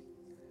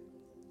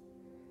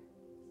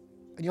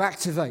and you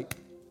activate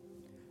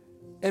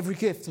every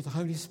gift of the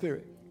Holy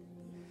Spirit.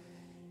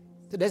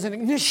 That there's an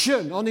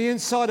ignition on the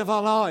inside of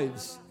our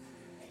lives.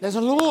 There's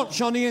a launch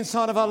on the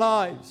inside of our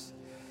lives.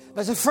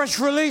 There's a fresh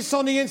release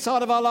on the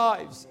inside of our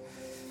lives.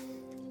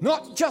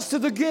 Not just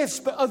of the gifts,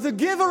 but of the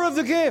giver of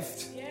the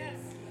gift. Yes.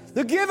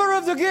 The giver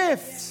of the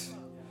gift.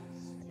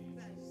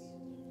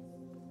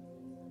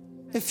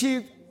 If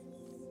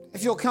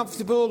you're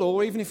comfortable,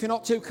 or even if you're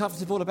not too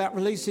comfortable about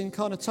releasing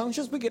kind of tongues,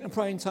 just begin to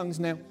pray in tongues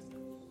now.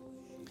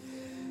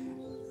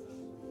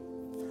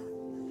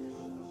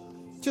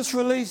 Just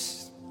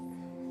release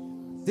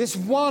this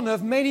one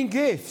of many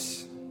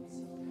gifts.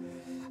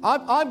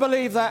 I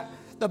believe that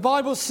the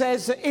Bible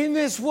says that in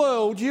this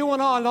world, you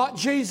and I are like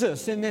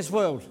Jesus in this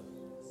world.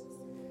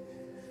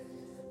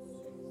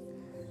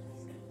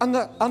 And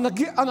the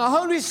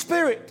Holy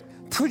Spirit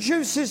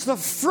produces the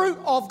fruit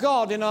of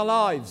God in our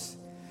lives.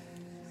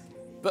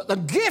 But the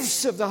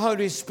gifts of the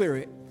Holy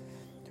Spirit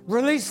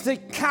release the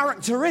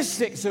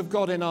characteristics of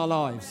God in our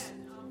lives.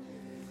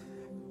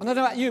 I don't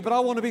know about you, but I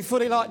want to be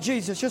fully like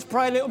Jesus. Just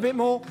pray a little bit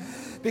more.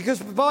 Because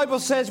the Bible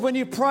says when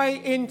you pray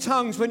in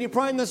tongues, when you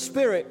pray in the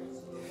Spirit,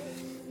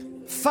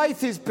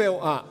 faith is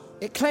built up.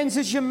 It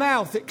cleanses your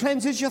mouth. It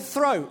cleanses your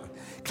throat.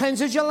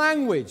 Cleanses your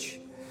language.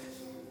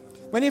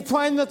 When you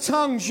pray in the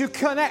tongues, you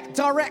connect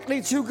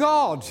directly to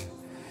God.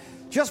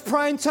 Just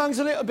pray in tongues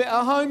a little bit.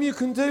 At home, you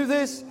can do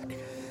this.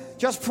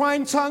 Just pray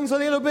in tongues a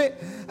little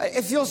bit.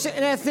 If you're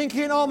sitting there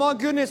thinking, oh my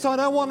goodness, I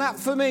don't want that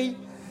for me.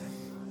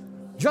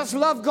 Just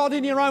love God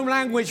in your own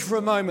language for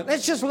a moment.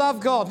 Let's just love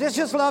God. Let's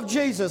just love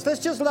Jesus.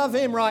 Let's just love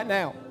Him right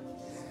now.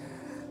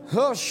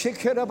 Oh,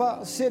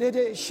 shikaraba,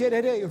 sidede,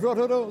 shidede,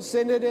 rododo,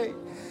 sidede,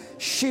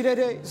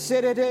 shidede,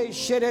 sidede,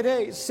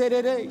 shidede,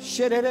 sidede,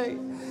 shidede.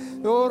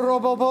 Oh,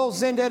 robobo,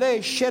 zendede,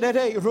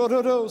 shidede,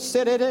 rododo,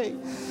 sidede,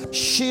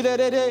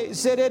 shidede,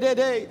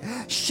 zedede,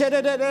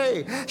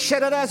 shidede,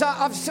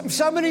 shidede.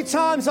 So many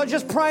times I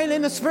just praying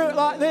in the Spirit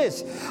like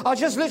this. I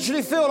just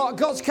literally feel like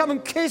God's come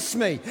and kissed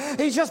me.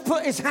 He's just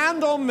put His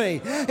hand on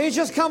me. He's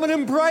just come and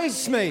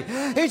embraced me.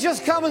 He's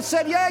just come and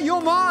said, yeah,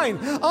 you're mine.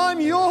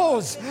 I'm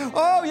yours.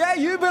 Oh, yeah,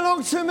 you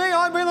belong to me.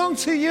 I belong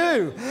to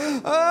you.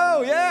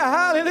 Oh, yeah,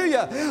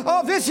 hallelujah.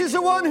 Oh, this is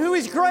the one who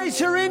is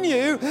greater in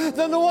you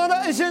than the one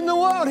that is in the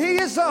world. He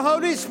is the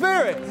Holy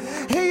Spirit.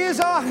 He is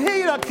our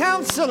healer,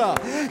 counselor.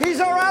 He's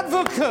our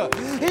advocate.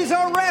 He's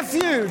our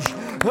refuge.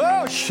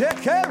 Oh,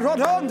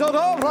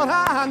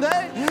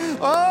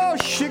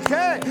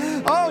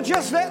 oh,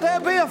 just let there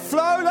be a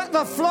flow. Let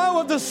the flow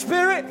of the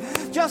Spirit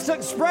just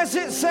express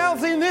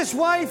itself in this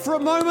way for a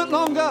moment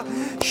longer.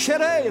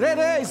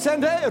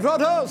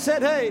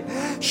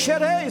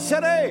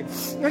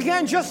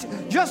 Again,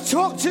 just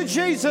talk to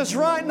Jesus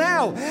right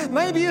now.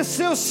 Maybe you're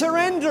still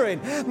surrendering.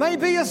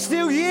 Maybe you're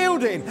still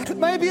yielding.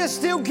 Maybe you're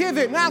still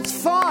giving. That's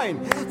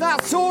fine.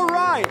 That's all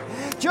right.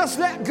 Just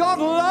let God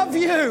love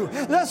you.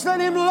 Let's let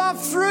Him love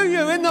through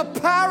you in the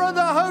power of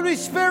the Holy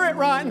Spirit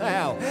right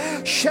now.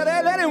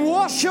 Let Him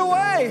wash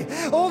away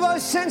all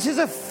those senses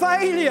of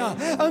failure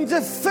and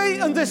defeat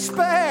and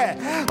despair.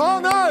 Oh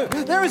no,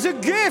 there is a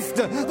gift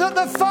that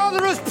the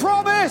Father has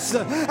promised,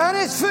 and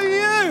it's for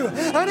you,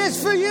 and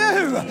it's for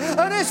you,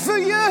 and it's for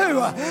you.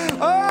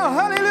 Oh,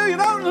 hallelujah.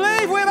 Don't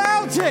leave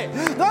without it.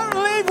 Don't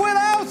leave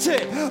without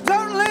it.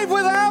 Don't leave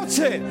without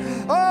it.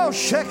 Oh,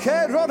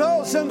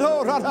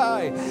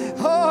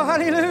 oh,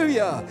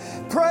 hallelujah.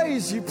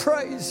 Praise you,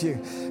 praise you,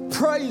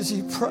 praise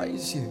you,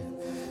 praise you,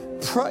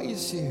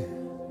 praise you.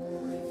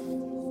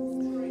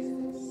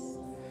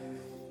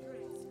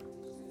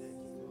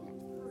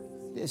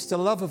 It's the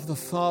love of the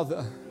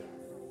Father,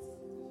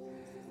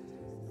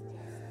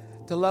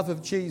 the love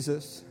of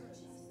Jesus,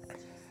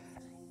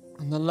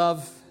 and the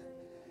love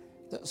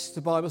that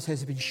the Bible says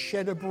has been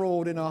shed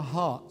abroad in our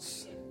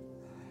hearts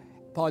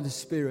by the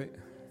Spirit.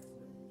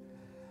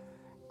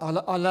 I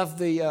love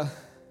the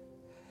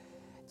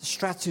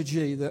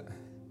strategy that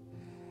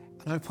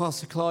I know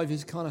Pastor Clive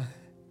is kind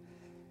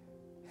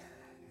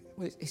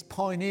of, he's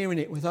pioneering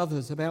it with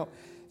others about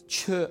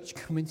church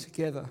coming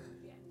together.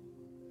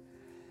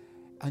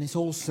 And it's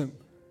awesome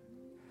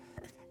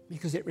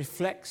because it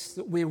reflects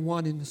that we're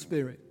one in the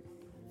Spirit.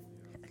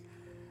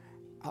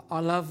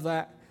 I love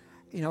that,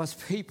 as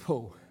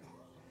people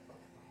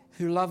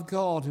who love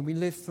God, and we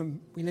live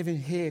in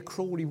here,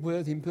 Crawley,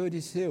 Worthing,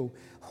 Birdies Hill,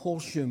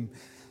 Horsham,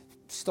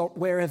 Stock,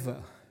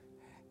 wherever,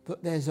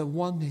 but there's a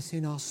oneness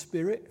in our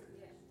spirit.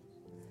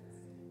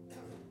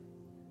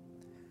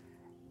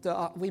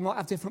 That we might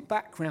have different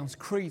backgrounds,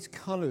 creeds,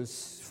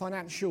 colours,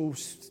 financial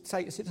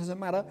status, it doesn't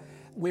matter.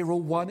 We're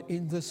all one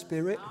in the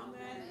Spirit. Amen.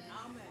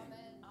 Amen.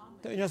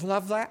 Don't you just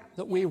love that?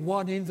 That we're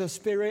one in the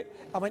Spirit?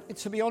 I mean,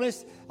 to be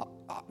honest,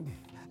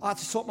 I had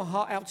to sort my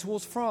heart out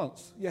towards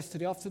France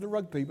yesterday after the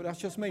rugby, but that's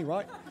just me,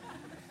 right?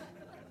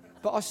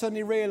 But I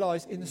suddenly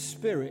realised in the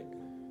Spirit,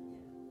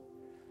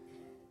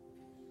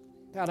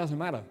 that doesn't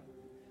matter.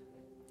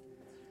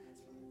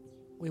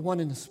 We're one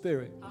in the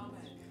Spirit. Amen.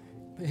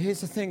 But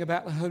here's the thing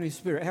about the Holy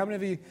Spirit. How many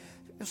of you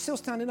are still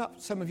standing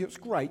up? Some of you, it's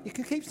great. You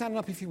can keep standing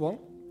up if you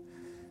want.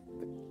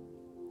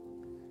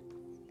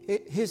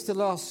 Here's the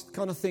last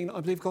kind of thing that I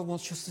believe God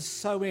wants just to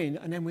sow in,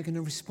 and then we're going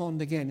to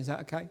respond again. Is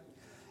that okay?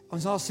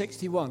 Isaiah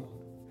 61,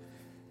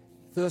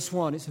 verse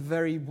 1. It's a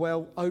very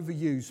well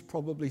overused,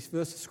 probably,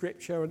 verse of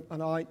Scripture,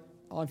 and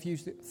I've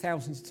used it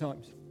thousands of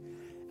times.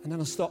 And then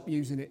I stopped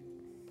using it.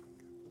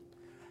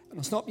 And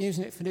I stopped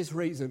using it for this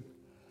reason,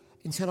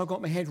 until I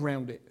got my head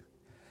round it.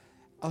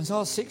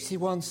 Isaiah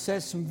 61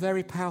 says some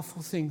very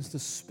powerful things. The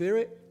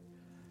Spirit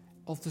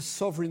of the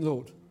Sovereign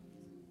Lord.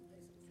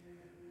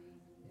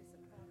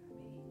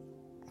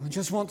 I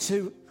just want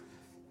to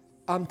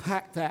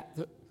unpack that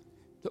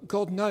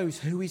God knows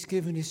who He's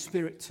given His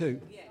Spirit to.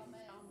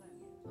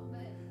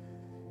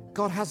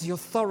 God has the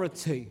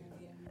authority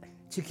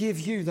to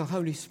give you the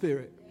Holy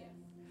Spirit.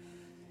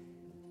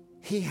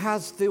 He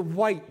has the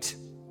weight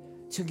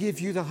to give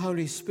you the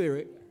Holy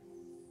Spirit.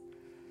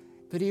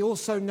 But He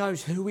also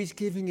knows who He's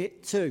giving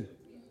it to.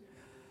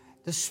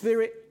 The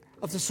Spirit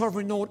of the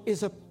Sovereign Lord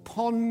is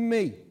upon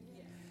me.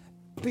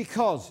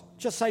 Because,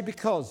 just say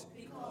because.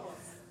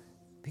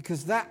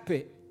 Because that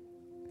bit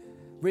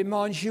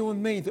reminds you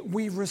and me that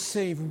we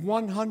receive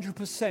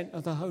 100%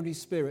 of the Holy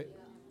Spirit.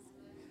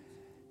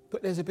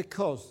 But there's a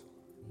because.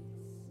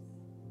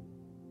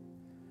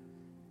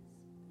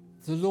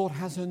 The Lord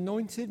has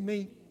anointed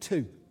me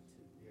too.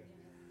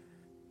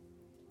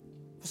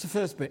 What's the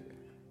first bit?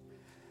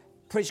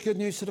 Preach good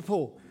news to the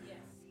poor.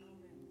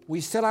 We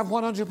still have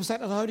 100%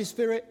 of the Holy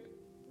Spirit,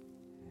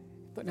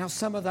 but now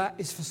some of that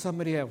is for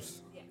somebody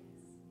else.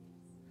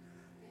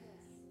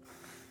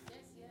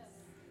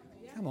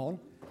 Come on.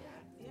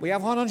 We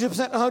have 100%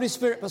 of the Holy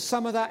Spirit, but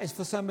some of that is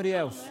for somebody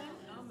else.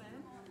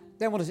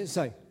 Then what does it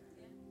say?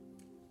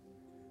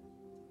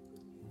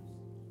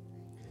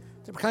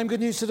 To proclaim good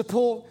news to the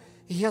poor.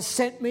 He has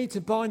sent me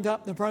to bind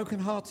up the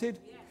brokenhearted.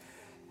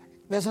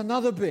 There's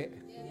another bit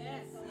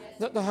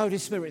that the Holy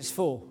Spirit's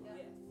for.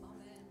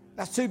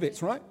 That's two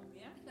bits, right?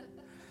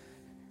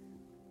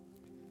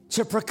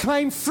 To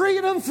proclaim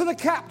freedom for the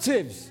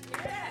captives.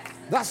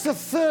 That's the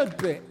third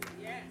bit.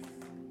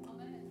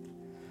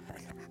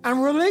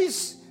 And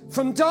release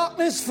from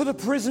darkness for the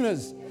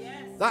prisoners.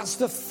 That's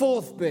the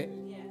fourth bit.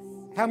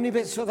 How many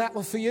bits for that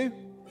were for you?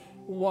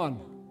 One.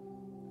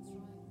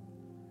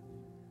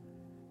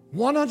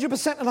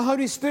 100% of the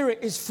Holy Spirit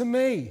is for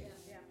me.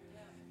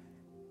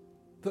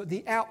 But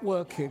the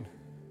outworking,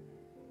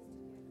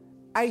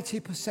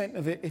 80%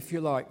 of it, if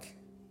you like,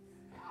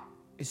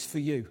 is for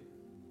you.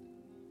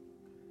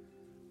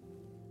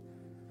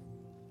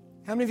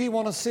 How many of you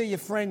want to see your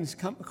friends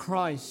come to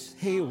Christ,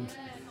 healed?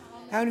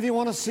 How many of you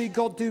want to see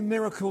God do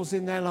miracles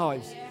in their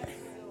lives?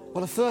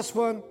 Well, the first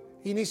one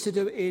He needs to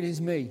do it in is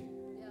me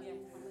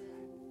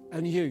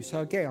and you.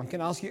 So again, I'm going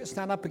to ask you to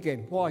stand up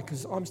again. Why?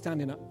 Because I'm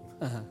standing up.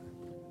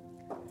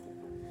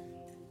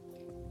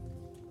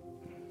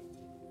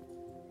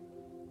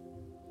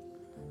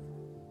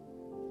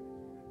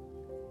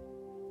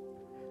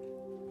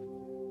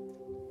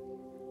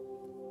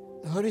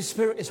 The Holy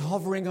Spirit is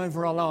hovering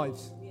over our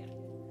lives.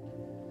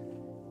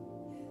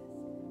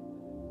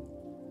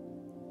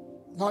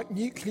 Like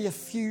nuclear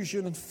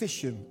fusion and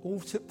fission,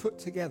 all put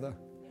together.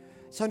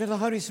 It's only the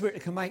Holy Spirit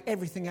that can make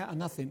everything out of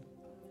nothing.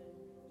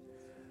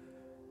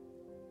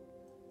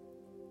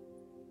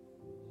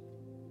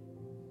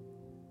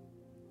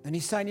 And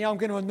He's saying, yeah, I'm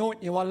going to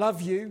anoint you. I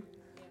love you.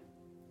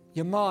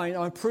 You're mine.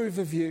 I approve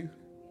of you.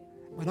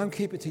 But don't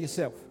keep it to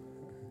yourself.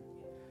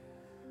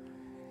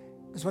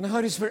 Because when the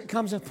Holy Spirit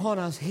comes upon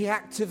us, He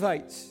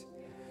activates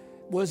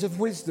words of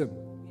wisdom,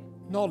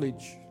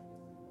 knowledge,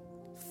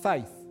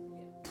 faith,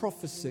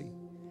 prophecy,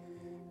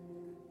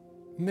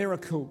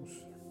 miracles,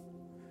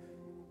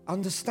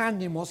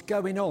 understanding what's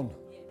going on.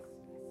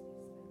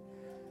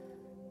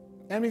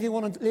 How many of you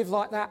want to live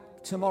like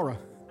that tomorrow?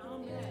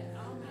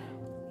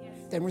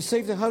 Then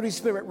receive the Holy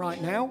Spirit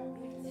right now,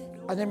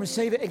 and then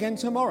receive it again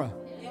tomorrow.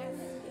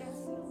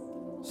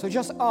 So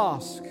just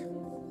ask.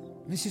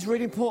 This is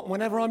really important.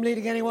 Whenever I'm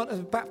leading anyone to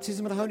the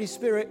baptism of the Holy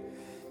Spirit,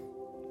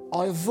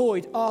 I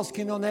avoid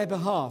asking on their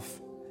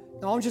behalf.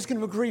 Now, I'm just going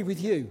to agree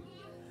with you.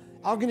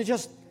 I'm going to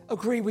just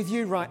agree with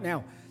you right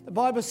now. The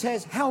Bible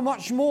says, how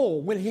much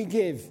more will He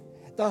give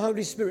the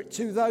Holy Spirit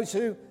to those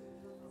who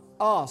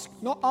ask?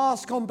 Not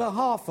ask on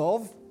behalf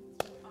of,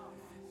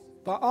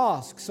 but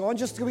ask. So I'm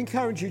just going to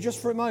encourage you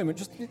just for a moment,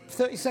 just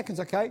 30 seconds,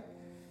 okay?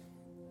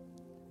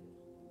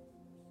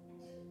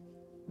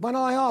 When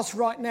I ask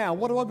right now,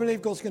 what do I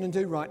believe God's going to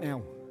do right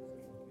now?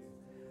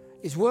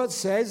 His word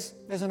says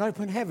there's an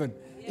open heaven.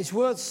 His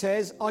word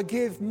says I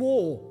give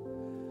more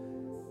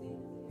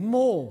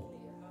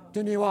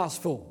than you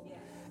ask for.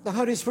 The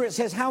Holy Spirit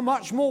says, how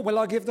much more will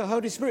I give the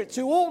Holy Spirit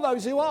to all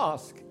those who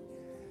ask?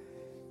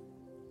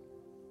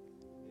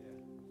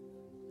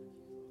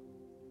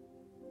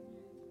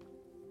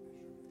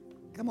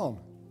 Come on.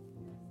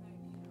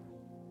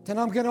 Then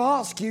I'm going to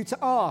ask you to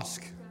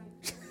ask.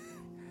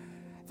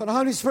 For the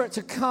Holy Spirit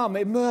to come,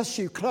 immerse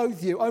you,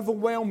 clothe you,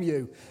 overwhelm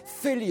you,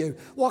 fill you.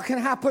 What can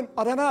happen?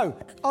 I don't know.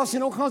 I've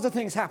seen all kinds of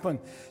things happen.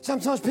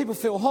 Sometimes people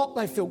feel hot,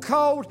 they feel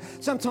cold.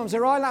 Sometimes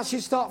their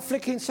eyelashes start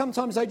flicking.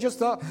 Sometimes they just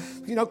start,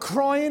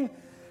 crying.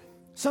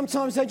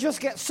 Sometimes they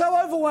just get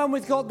so overwhelmed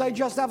with God, they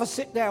just have a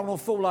sit down or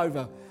fall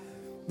over.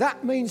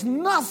 That means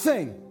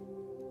nothing.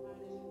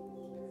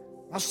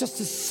 That's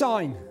just a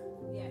sign.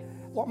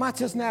 What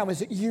matters now is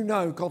that you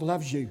know God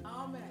loves you.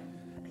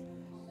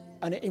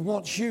 And He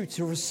wants you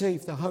to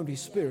receive the Holy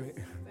Spirit.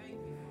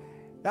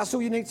 That's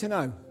all you need to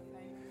know.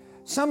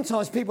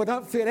 Sometimes people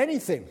don't feel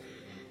anything.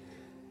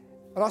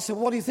 And I said,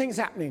 what do you think is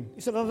happening?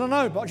 He said, I don't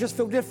know, but I just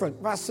feel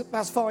different.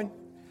 That's fine.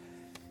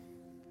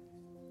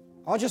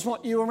 I just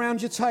want you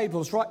around your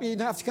tables, right? You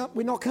don't have to come,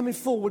 we're not coming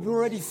forward. We're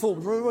already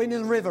forward. We're already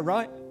in the river,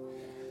 right?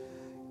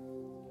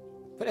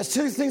 But there's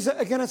two things that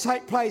are going to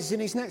take place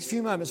in these next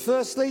few moments.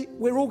 Firstly,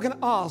 we're all going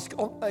to ask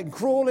in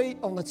Crawley,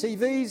 on the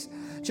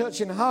TVs, church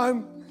in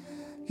home.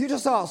 You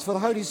just ask for the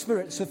Holy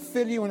Spirit to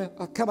fill you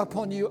and come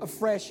upon you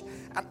afresh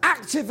and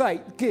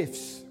activate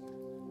gifts.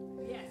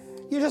 Yes.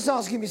 You just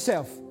ask Him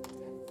yourself.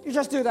 You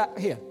just do that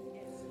here.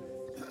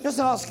 Yes. Just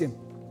ask Him.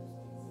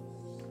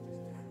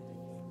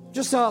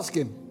 Just ask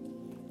Him.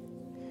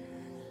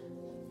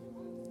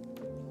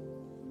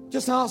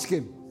 Just ask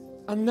Him.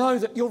 and know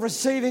that you're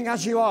receiving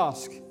as you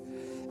ask.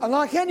 And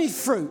like any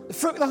fruit, the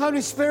fruit of the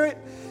Holy Spirit,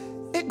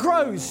 it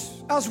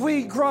grows as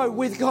we grow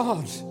with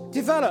God.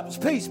 Develops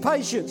peace,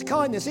 patience,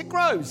 kindness. It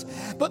grows.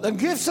 But the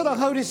gifts of the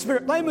Holy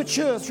Spirit, they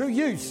mature through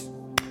use.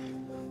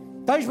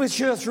 They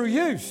mature through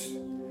use.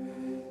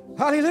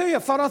 Hallelujah.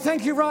 Father, I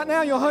thank you right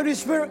now. Your Holy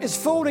Spirit is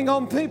falling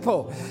on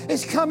people.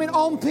 It's coming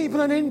on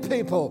people and in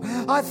people.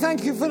 I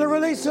thank you for the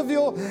release of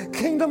your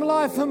kingdom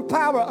life and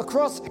power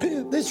across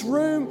this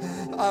room,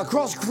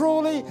 across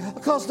Crawley,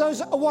 across those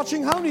that are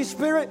watching. Holy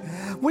Spirit,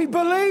 we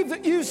believe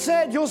that you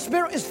said your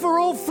Spirit is for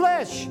all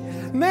flesh,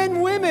 men,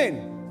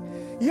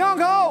 women,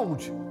 young,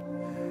 old.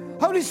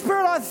 Holy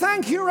Spirit, I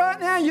thank you right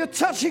now. You're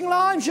touching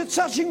lives. You're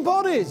touching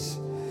bodies.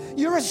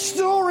 You're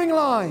restoring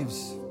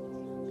lives.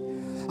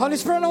 Holy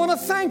Spirit, I want to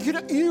thank you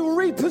that you're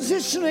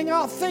repositioning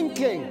our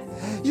thinking.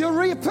 You're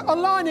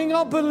realigning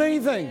our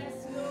believing.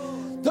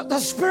 That the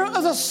Spirit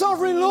of the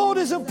Sovereign Lord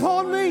is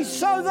upon me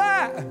so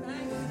that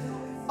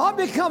I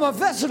become a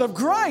vessel of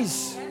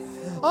grace.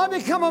 I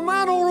become a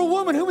man or a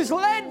woman who is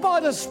led by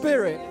the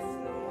Spirit.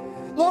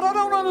 Lord, I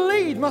don't want to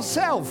lead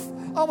myself.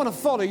 I want to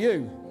follow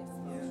you.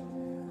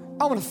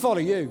 I want to follow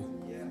you.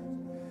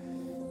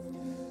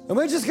 And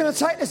we're just going to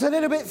take this a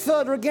little bit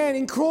further again.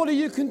 In Crawley,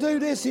 you can do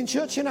this. In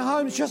Church in a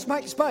Home, just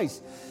make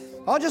space.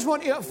 I just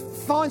want you to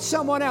find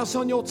someone else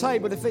on your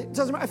table. If it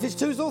doesn't matter if it's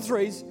twos or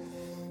threes,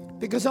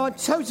 because I'm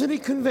totally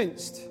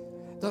convinced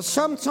that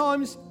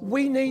sometimes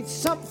we need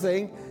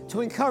something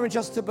to encourage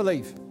us to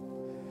believe.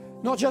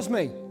 Not just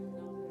me.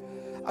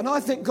 And I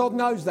think God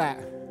knows that.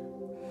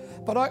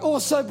 But I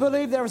also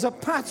believe there is a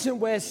pattern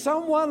where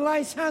someone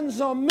lays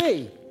hands on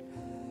me.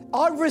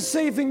 I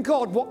receive in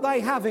God what they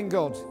have in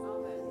God.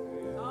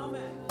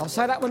 I'll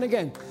say that one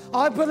again.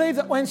 I believe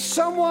that when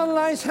someone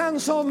lays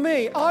hands on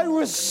me, I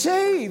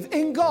receive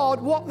in God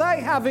what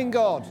they have in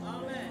God.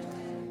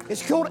 Amen.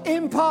 It's called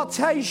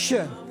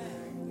impartation.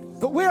 Amen.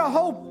 But we're a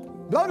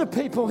whole load of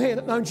people here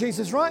that know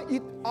Jesus, right?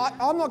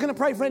 I'm not going to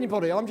pray for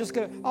anybody. I'll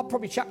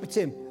probably chat with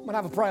Tim. I'm going to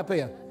have a prayer up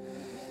here.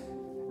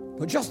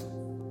 But just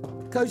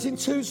goes in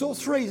twos or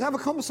threes. Have a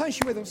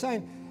conversation with them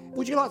saying,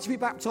 would you like to be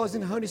baptized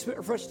in the Holy Spirit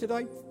afresh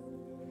today?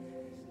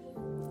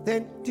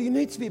 Then do you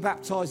need to be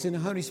baptized in the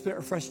Holy Spirit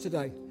afresh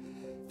today?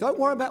 Don't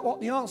worry about what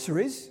the answer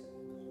is.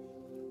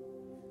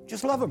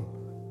 Just love them.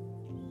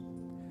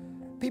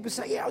 People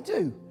say, yeah, I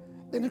do.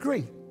 Then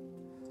agree.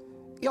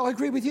 Yeah, I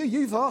agree with you.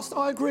 You've asked.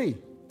 I agree.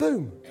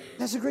 Boom.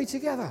 Let's agree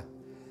together.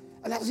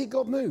 And let's see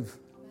God move.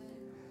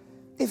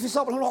 If it's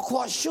something I'm not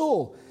quite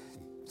sure,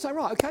 say,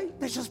 right, okay,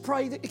 let's just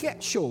pray that you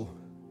get sure.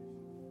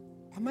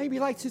 And maybe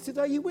later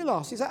today you will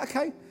ask. Is that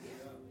okay?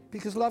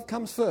 Because love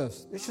comes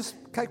first. Let's just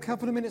take a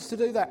couple of minutes to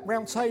do that.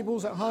 Round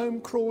tables at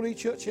home, Crawley,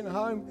 Church in a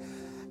Home.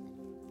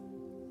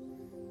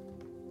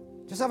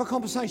 Just have a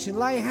conversation.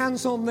 Lay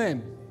hands on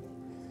them.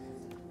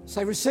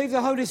 Say, receive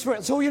the Holy Spirit.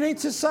 That's all you need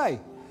to say.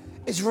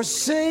 Is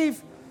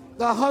receive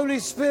the Holy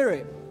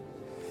Spirit.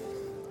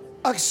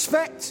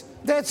 Expect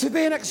there to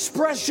be an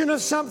expression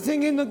of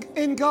something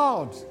in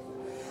God.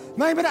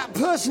 Maybe that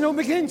person will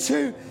begin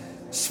to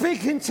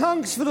speak in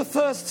tongues for the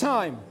first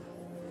time.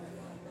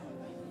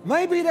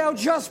 Maybe they'll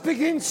just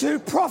begin to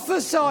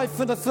prophesy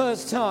for the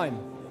first time.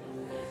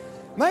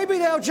 Maybe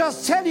they'll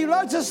just tell you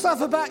loads of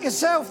stuff about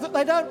yourself that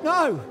they don't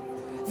know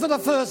for the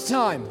first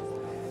time.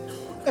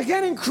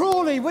 Again in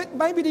Crawley,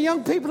 maybe the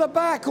young people are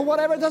back or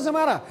whatever, it doesn't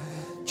matter.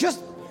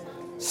 Just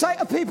say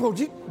to people,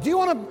 do you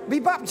want to be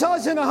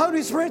baptized in the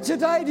Holy Spirit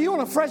today? Do you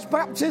want a fresh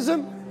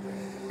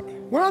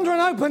baptism? We're under an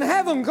open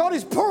heaven. God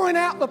is pouring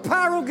out the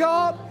power of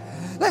God.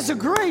 Let's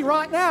agree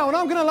right now, and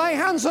I'm going to lay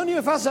hands on you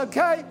if that's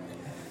okay.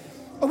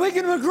 And we're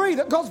going to agree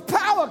that God's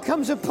power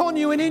comes upon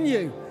you and in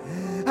you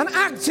and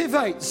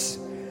activates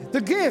the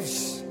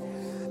gifts,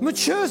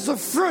 matures the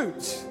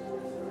fruit.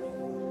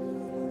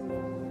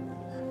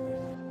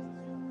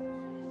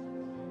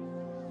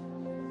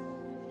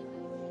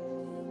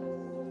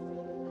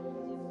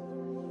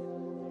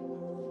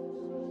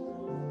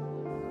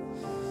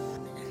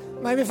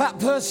 Maybe if that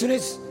person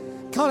is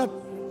kind of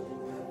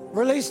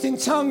released in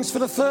tongues for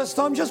the first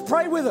time, just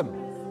pray with them.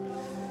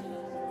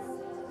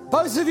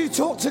 Both of you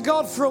talk to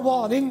God for a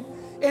while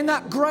in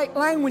that great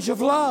language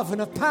of love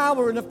and of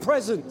power and of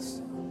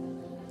presence.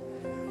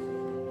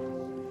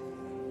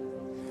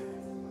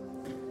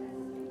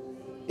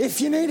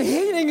 If you need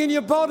healing in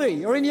your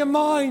body or in your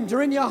mind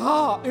or in your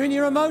heart or in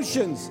your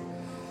emotions,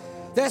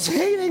 there's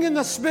healing in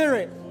the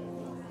Spirit.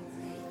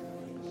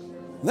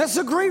 Let's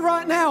agree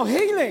right now,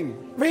 healing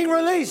being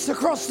released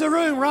across the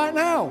room right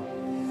now.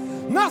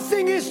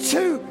 Nothing is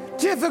too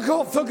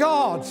difficult for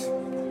God.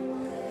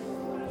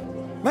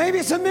 Maybe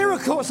it's a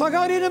miracle. It's like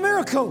I need a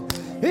miracle.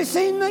 It's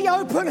in the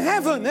open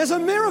heaven. There's a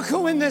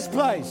miracle in this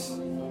place.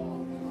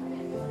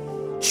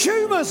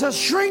 Tumors are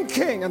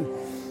shrinking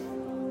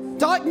and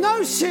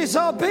diagnoses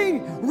are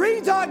being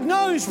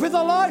re-diagnosed with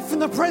the life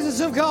and the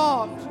presence of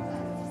God.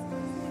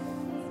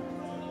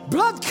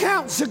 Blood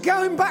counts are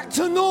going back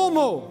to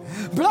normal.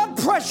 Blood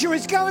pressure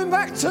is going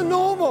back to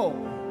normal.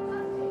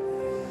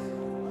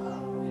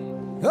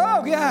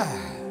 Oh, yeah.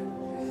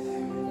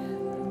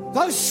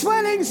 Those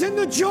swellings in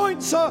the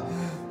joints are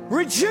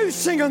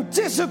reducing and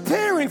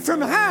disappearing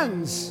from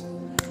hands.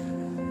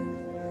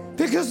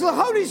 Because the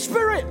Holy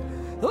Spirit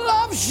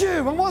loves you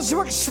and wants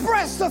to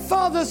express the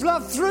Father's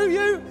love through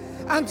you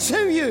and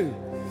to you.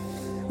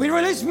 We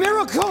release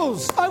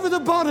miracles over the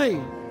body.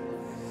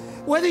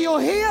 Whether you're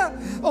here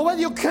or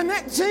whether you're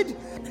connected,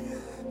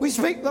 we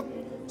speak the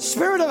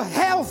spirit of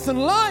health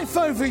and life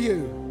over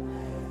you.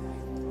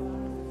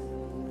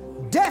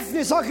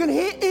 Deafness, I can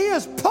hear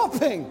ears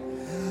popping.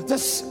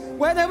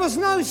 Where there was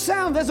no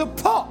sound, there's a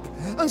pop.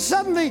 And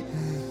suddenly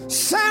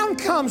sound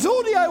comes,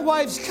 audio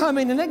waves come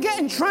in, and they're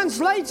getting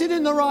translated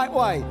in the right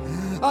way.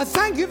 I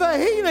thank you for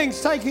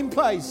healings taking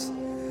place.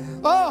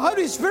 Oh,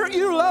 Holy Spirit,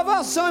 you love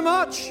us so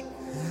much.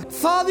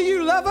 Father,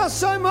 you love us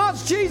so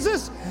much.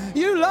 Jesus,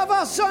 you love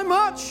us so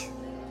much.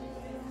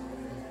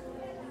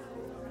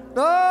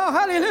 Oh,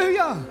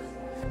 hallelujah.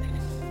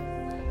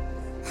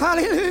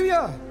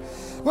 Hallelujah.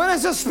 When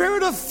there's a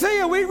spirit of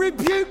fear, we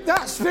rebuke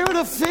that spirit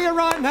of fear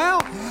right now.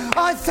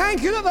 I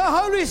thank you that the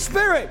Holy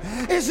Spirit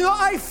is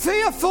not a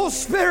fearful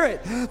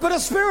spirit, but a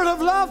spirit of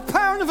love,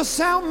 power, and of a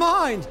sound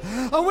mind.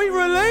 And we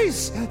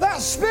release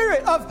that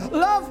spirit of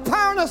love,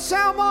 power, and a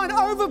sound mind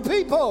over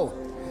people.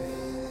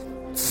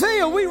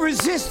 Fear, we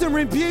resist and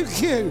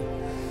rebuke you.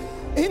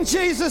 In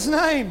Jesus'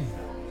 name.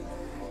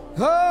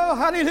 Oh,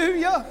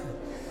 hallelujah.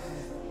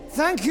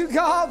 Thank you,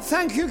 God.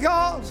 Thank you,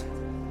 God.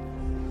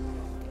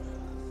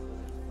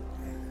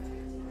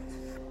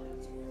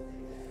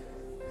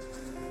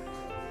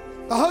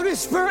 The Holy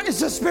Spirit is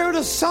the spirit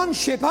of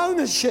sonship,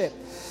 ownership,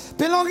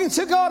 belonging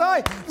to God.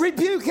 I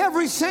rebuke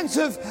every sense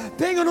of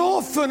being an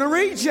orphan, a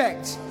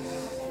reject.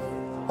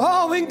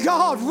 Oh, in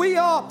God, we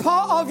are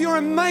part of your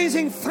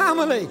amazing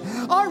family.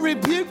 I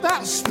rebuke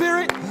that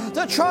spirit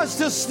that tries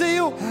to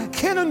steal,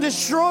 kill, and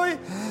destroy.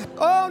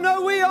 Oh,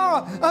 no, we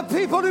are a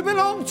people who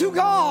belong to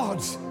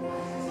God.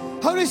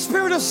 Holy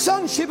Spirit of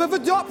sonship, of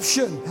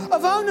adoption,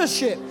 of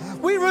ownership.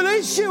 We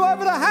release you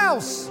over the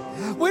house.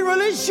 We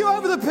release you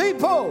over the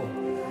people.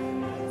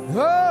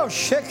 Oh,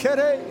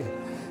 shekere.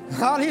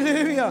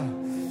 Hallelujah.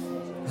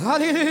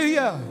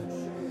 Hallelujah.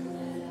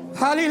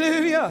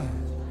 Hallelujah.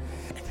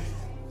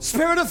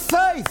 Spirit of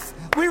faith,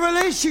 we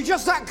release you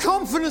just that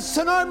confidence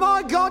to know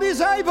my God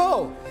is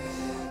able.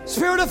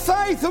 Spirit of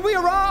faith, and we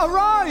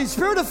arise.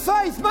 Spirit of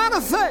faith,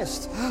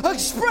 manifest.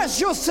 Express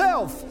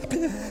yourself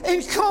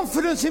in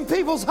confidence in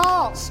people's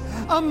hearts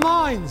and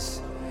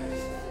minds.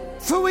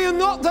 For we are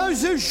not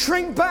those who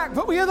shrink back,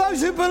 but we are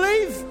those who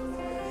believe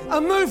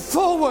and move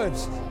forward.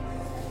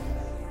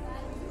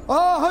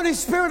 Oh, Holy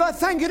Spirit, I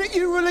thank you that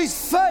you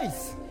release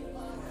faith.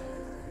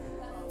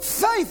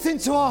 Faith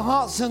into our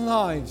hearts and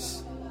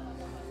lives.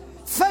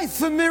 Faith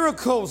for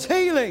miracles,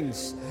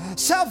 healings,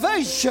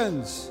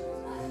 salvations.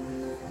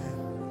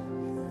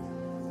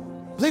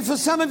 I believe for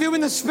some of you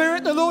in the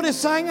Spirit, the Lord is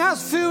saying,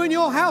 as for you in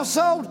your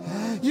household,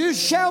 you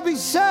shall be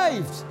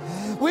saved.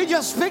 We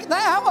just speak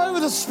that out over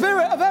the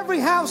spirit of every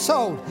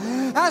household.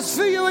 As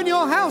for you in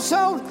your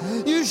household,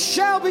 you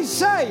shall be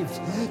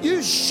saved.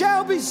 You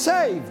shall be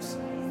saved.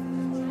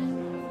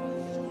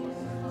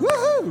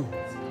 Woohoo!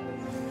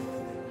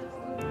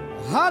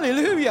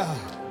 Hallelujah.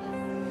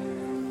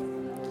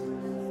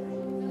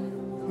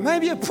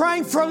 Maybe you're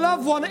praying for a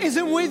loved one that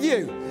isn't with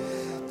you.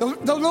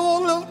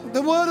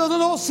 The word of the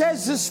Lord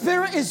says the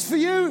Spirit is for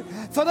you,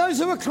 for those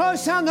who are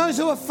close and those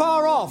who are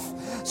far off.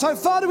 So,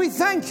 Father, we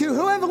thank you,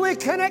 whoever we're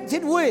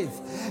connected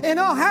with, in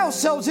our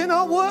households, in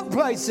our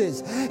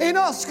workplaces, in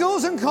our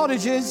schools and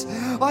colleges,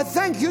 I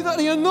thank you that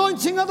the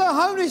anointing of the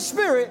Holy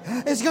Spirit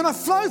is going to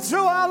flow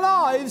through our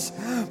lives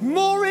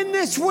more in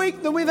this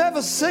week than we've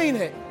ever seen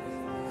it.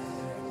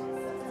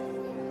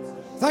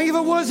 Thank you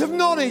for words of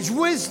knowledge,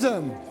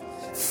 wisdom,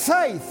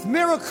 faith,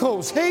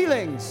 miracles,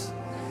 healings,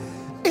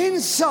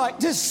 insight,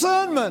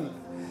 discernment,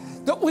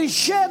 that we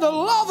share the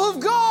love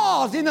of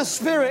God in the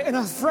Spirit in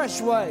a fresh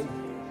way.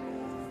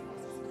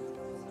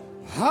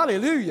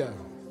 Hallelujah.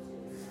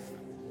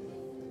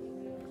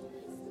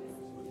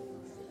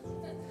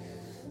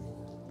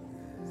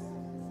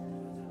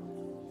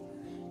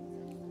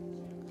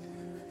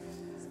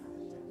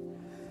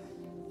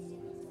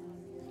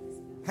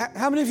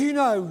 How many of you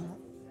know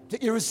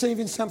that you're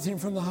receiving something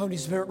from the Holy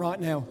Spirit right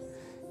now?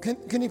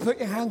 Can you put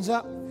your hands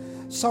up?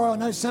 Sorry, I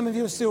know some of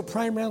you are still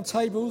praying around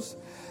tables.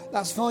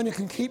 That's fine, you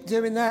can keep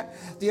doing that.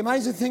 The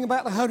amazing thing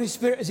about the Holy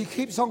Spirit is he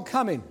keeps on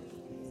coming.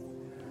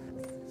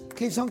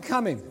 Keeps on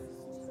coming.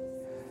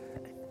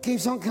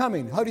 Keeps on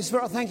coming. Holy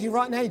Spirit, I thank you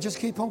right now, you just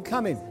keep on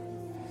coming.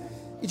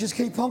 You just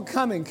keep on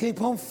coming,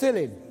 keep on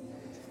filling.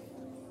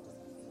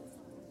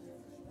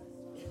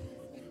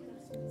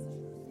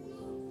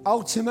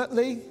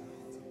 Ultimately,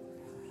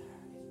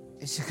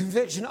 it's a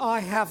conviction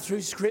I have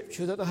through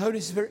Scripture that the Holy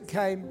Spirit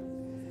came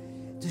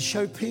to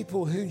show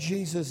people who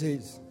Jesus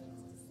is.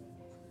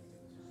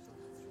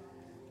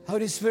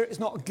 Holy Spirit is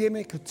not a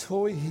gimmick, a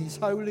toy. He's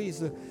holy. He's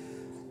the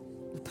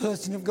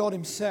person of God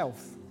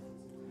himself.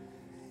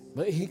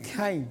 But he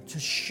came to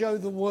show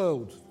the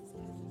world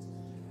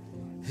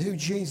who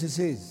Jesus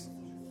is.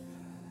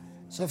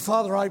 So,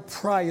 Father, I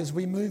pray as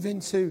we move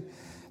into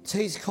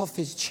teas,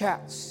 coffees,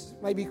 chats.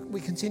 Maybe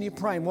we continue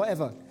praying,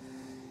 whatever.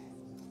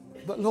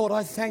 But Lord,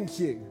 I thank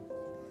you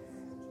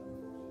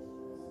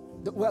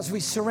that as we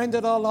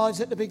surrendered our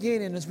lives at the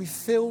beginning, as were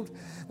filled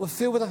with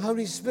the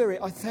Holy Spirit,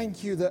 I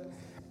thank you that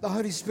the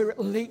Holy Spirit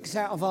leaks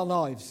out of our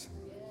lives.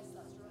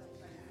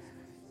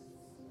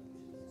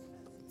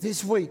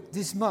 This week,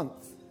 this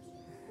month,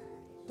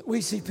 that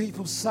we see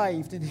people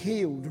saved and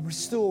healed and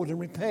restored and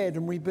repaired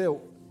and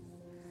rebuilt.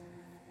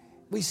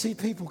 We see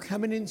people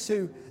coming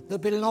into the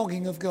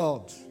belonging of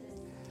God.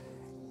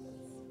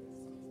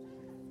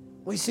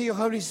 We see your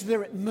Holy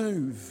Spirit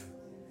move,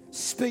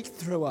 speak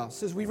through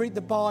us as we read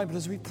the Bible,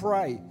 as we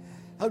pray.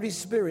 Holy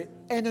Spirit,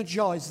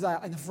 energize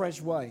that in a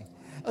fresh way.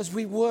 As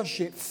we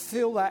worship,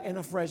 fill that in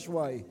a fresh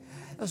way.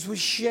 As we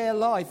share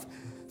life,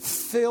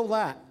 fill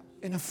that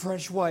in a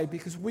fresh way,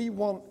 because we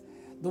want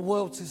the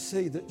world to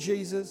see that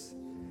Jesus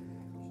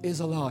is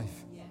alive.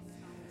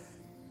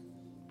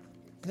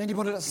 Can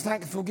anybody that's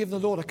thankful give the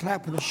Lord a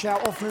clap and a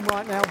shout off him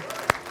right now?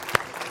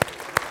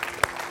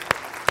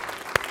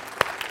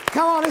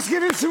 Come on, let's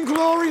give him some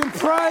glory and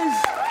praise.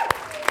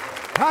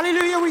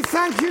 Hallelujah, we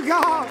thank you,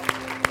 God.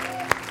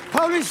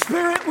 Holy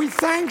Spirit, we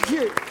thank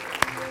you.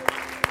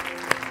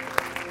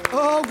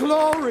 Oh,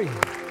 glory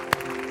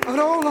and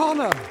all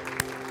honor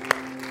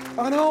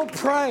and all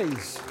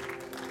praise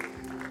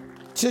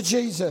to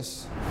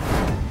Jesus.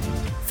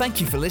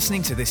 Thank you for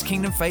listening to this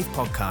Kingdom Faith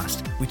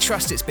podcast. We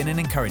trust it's been an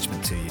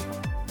encouragement to you.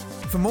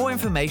 For more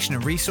information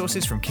and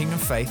resources from Kingdom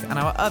Faith and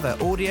our other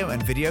audio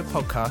and video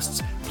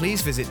podcasts,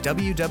 please visit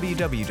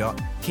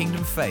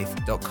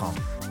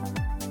www.kingdomfaith.com.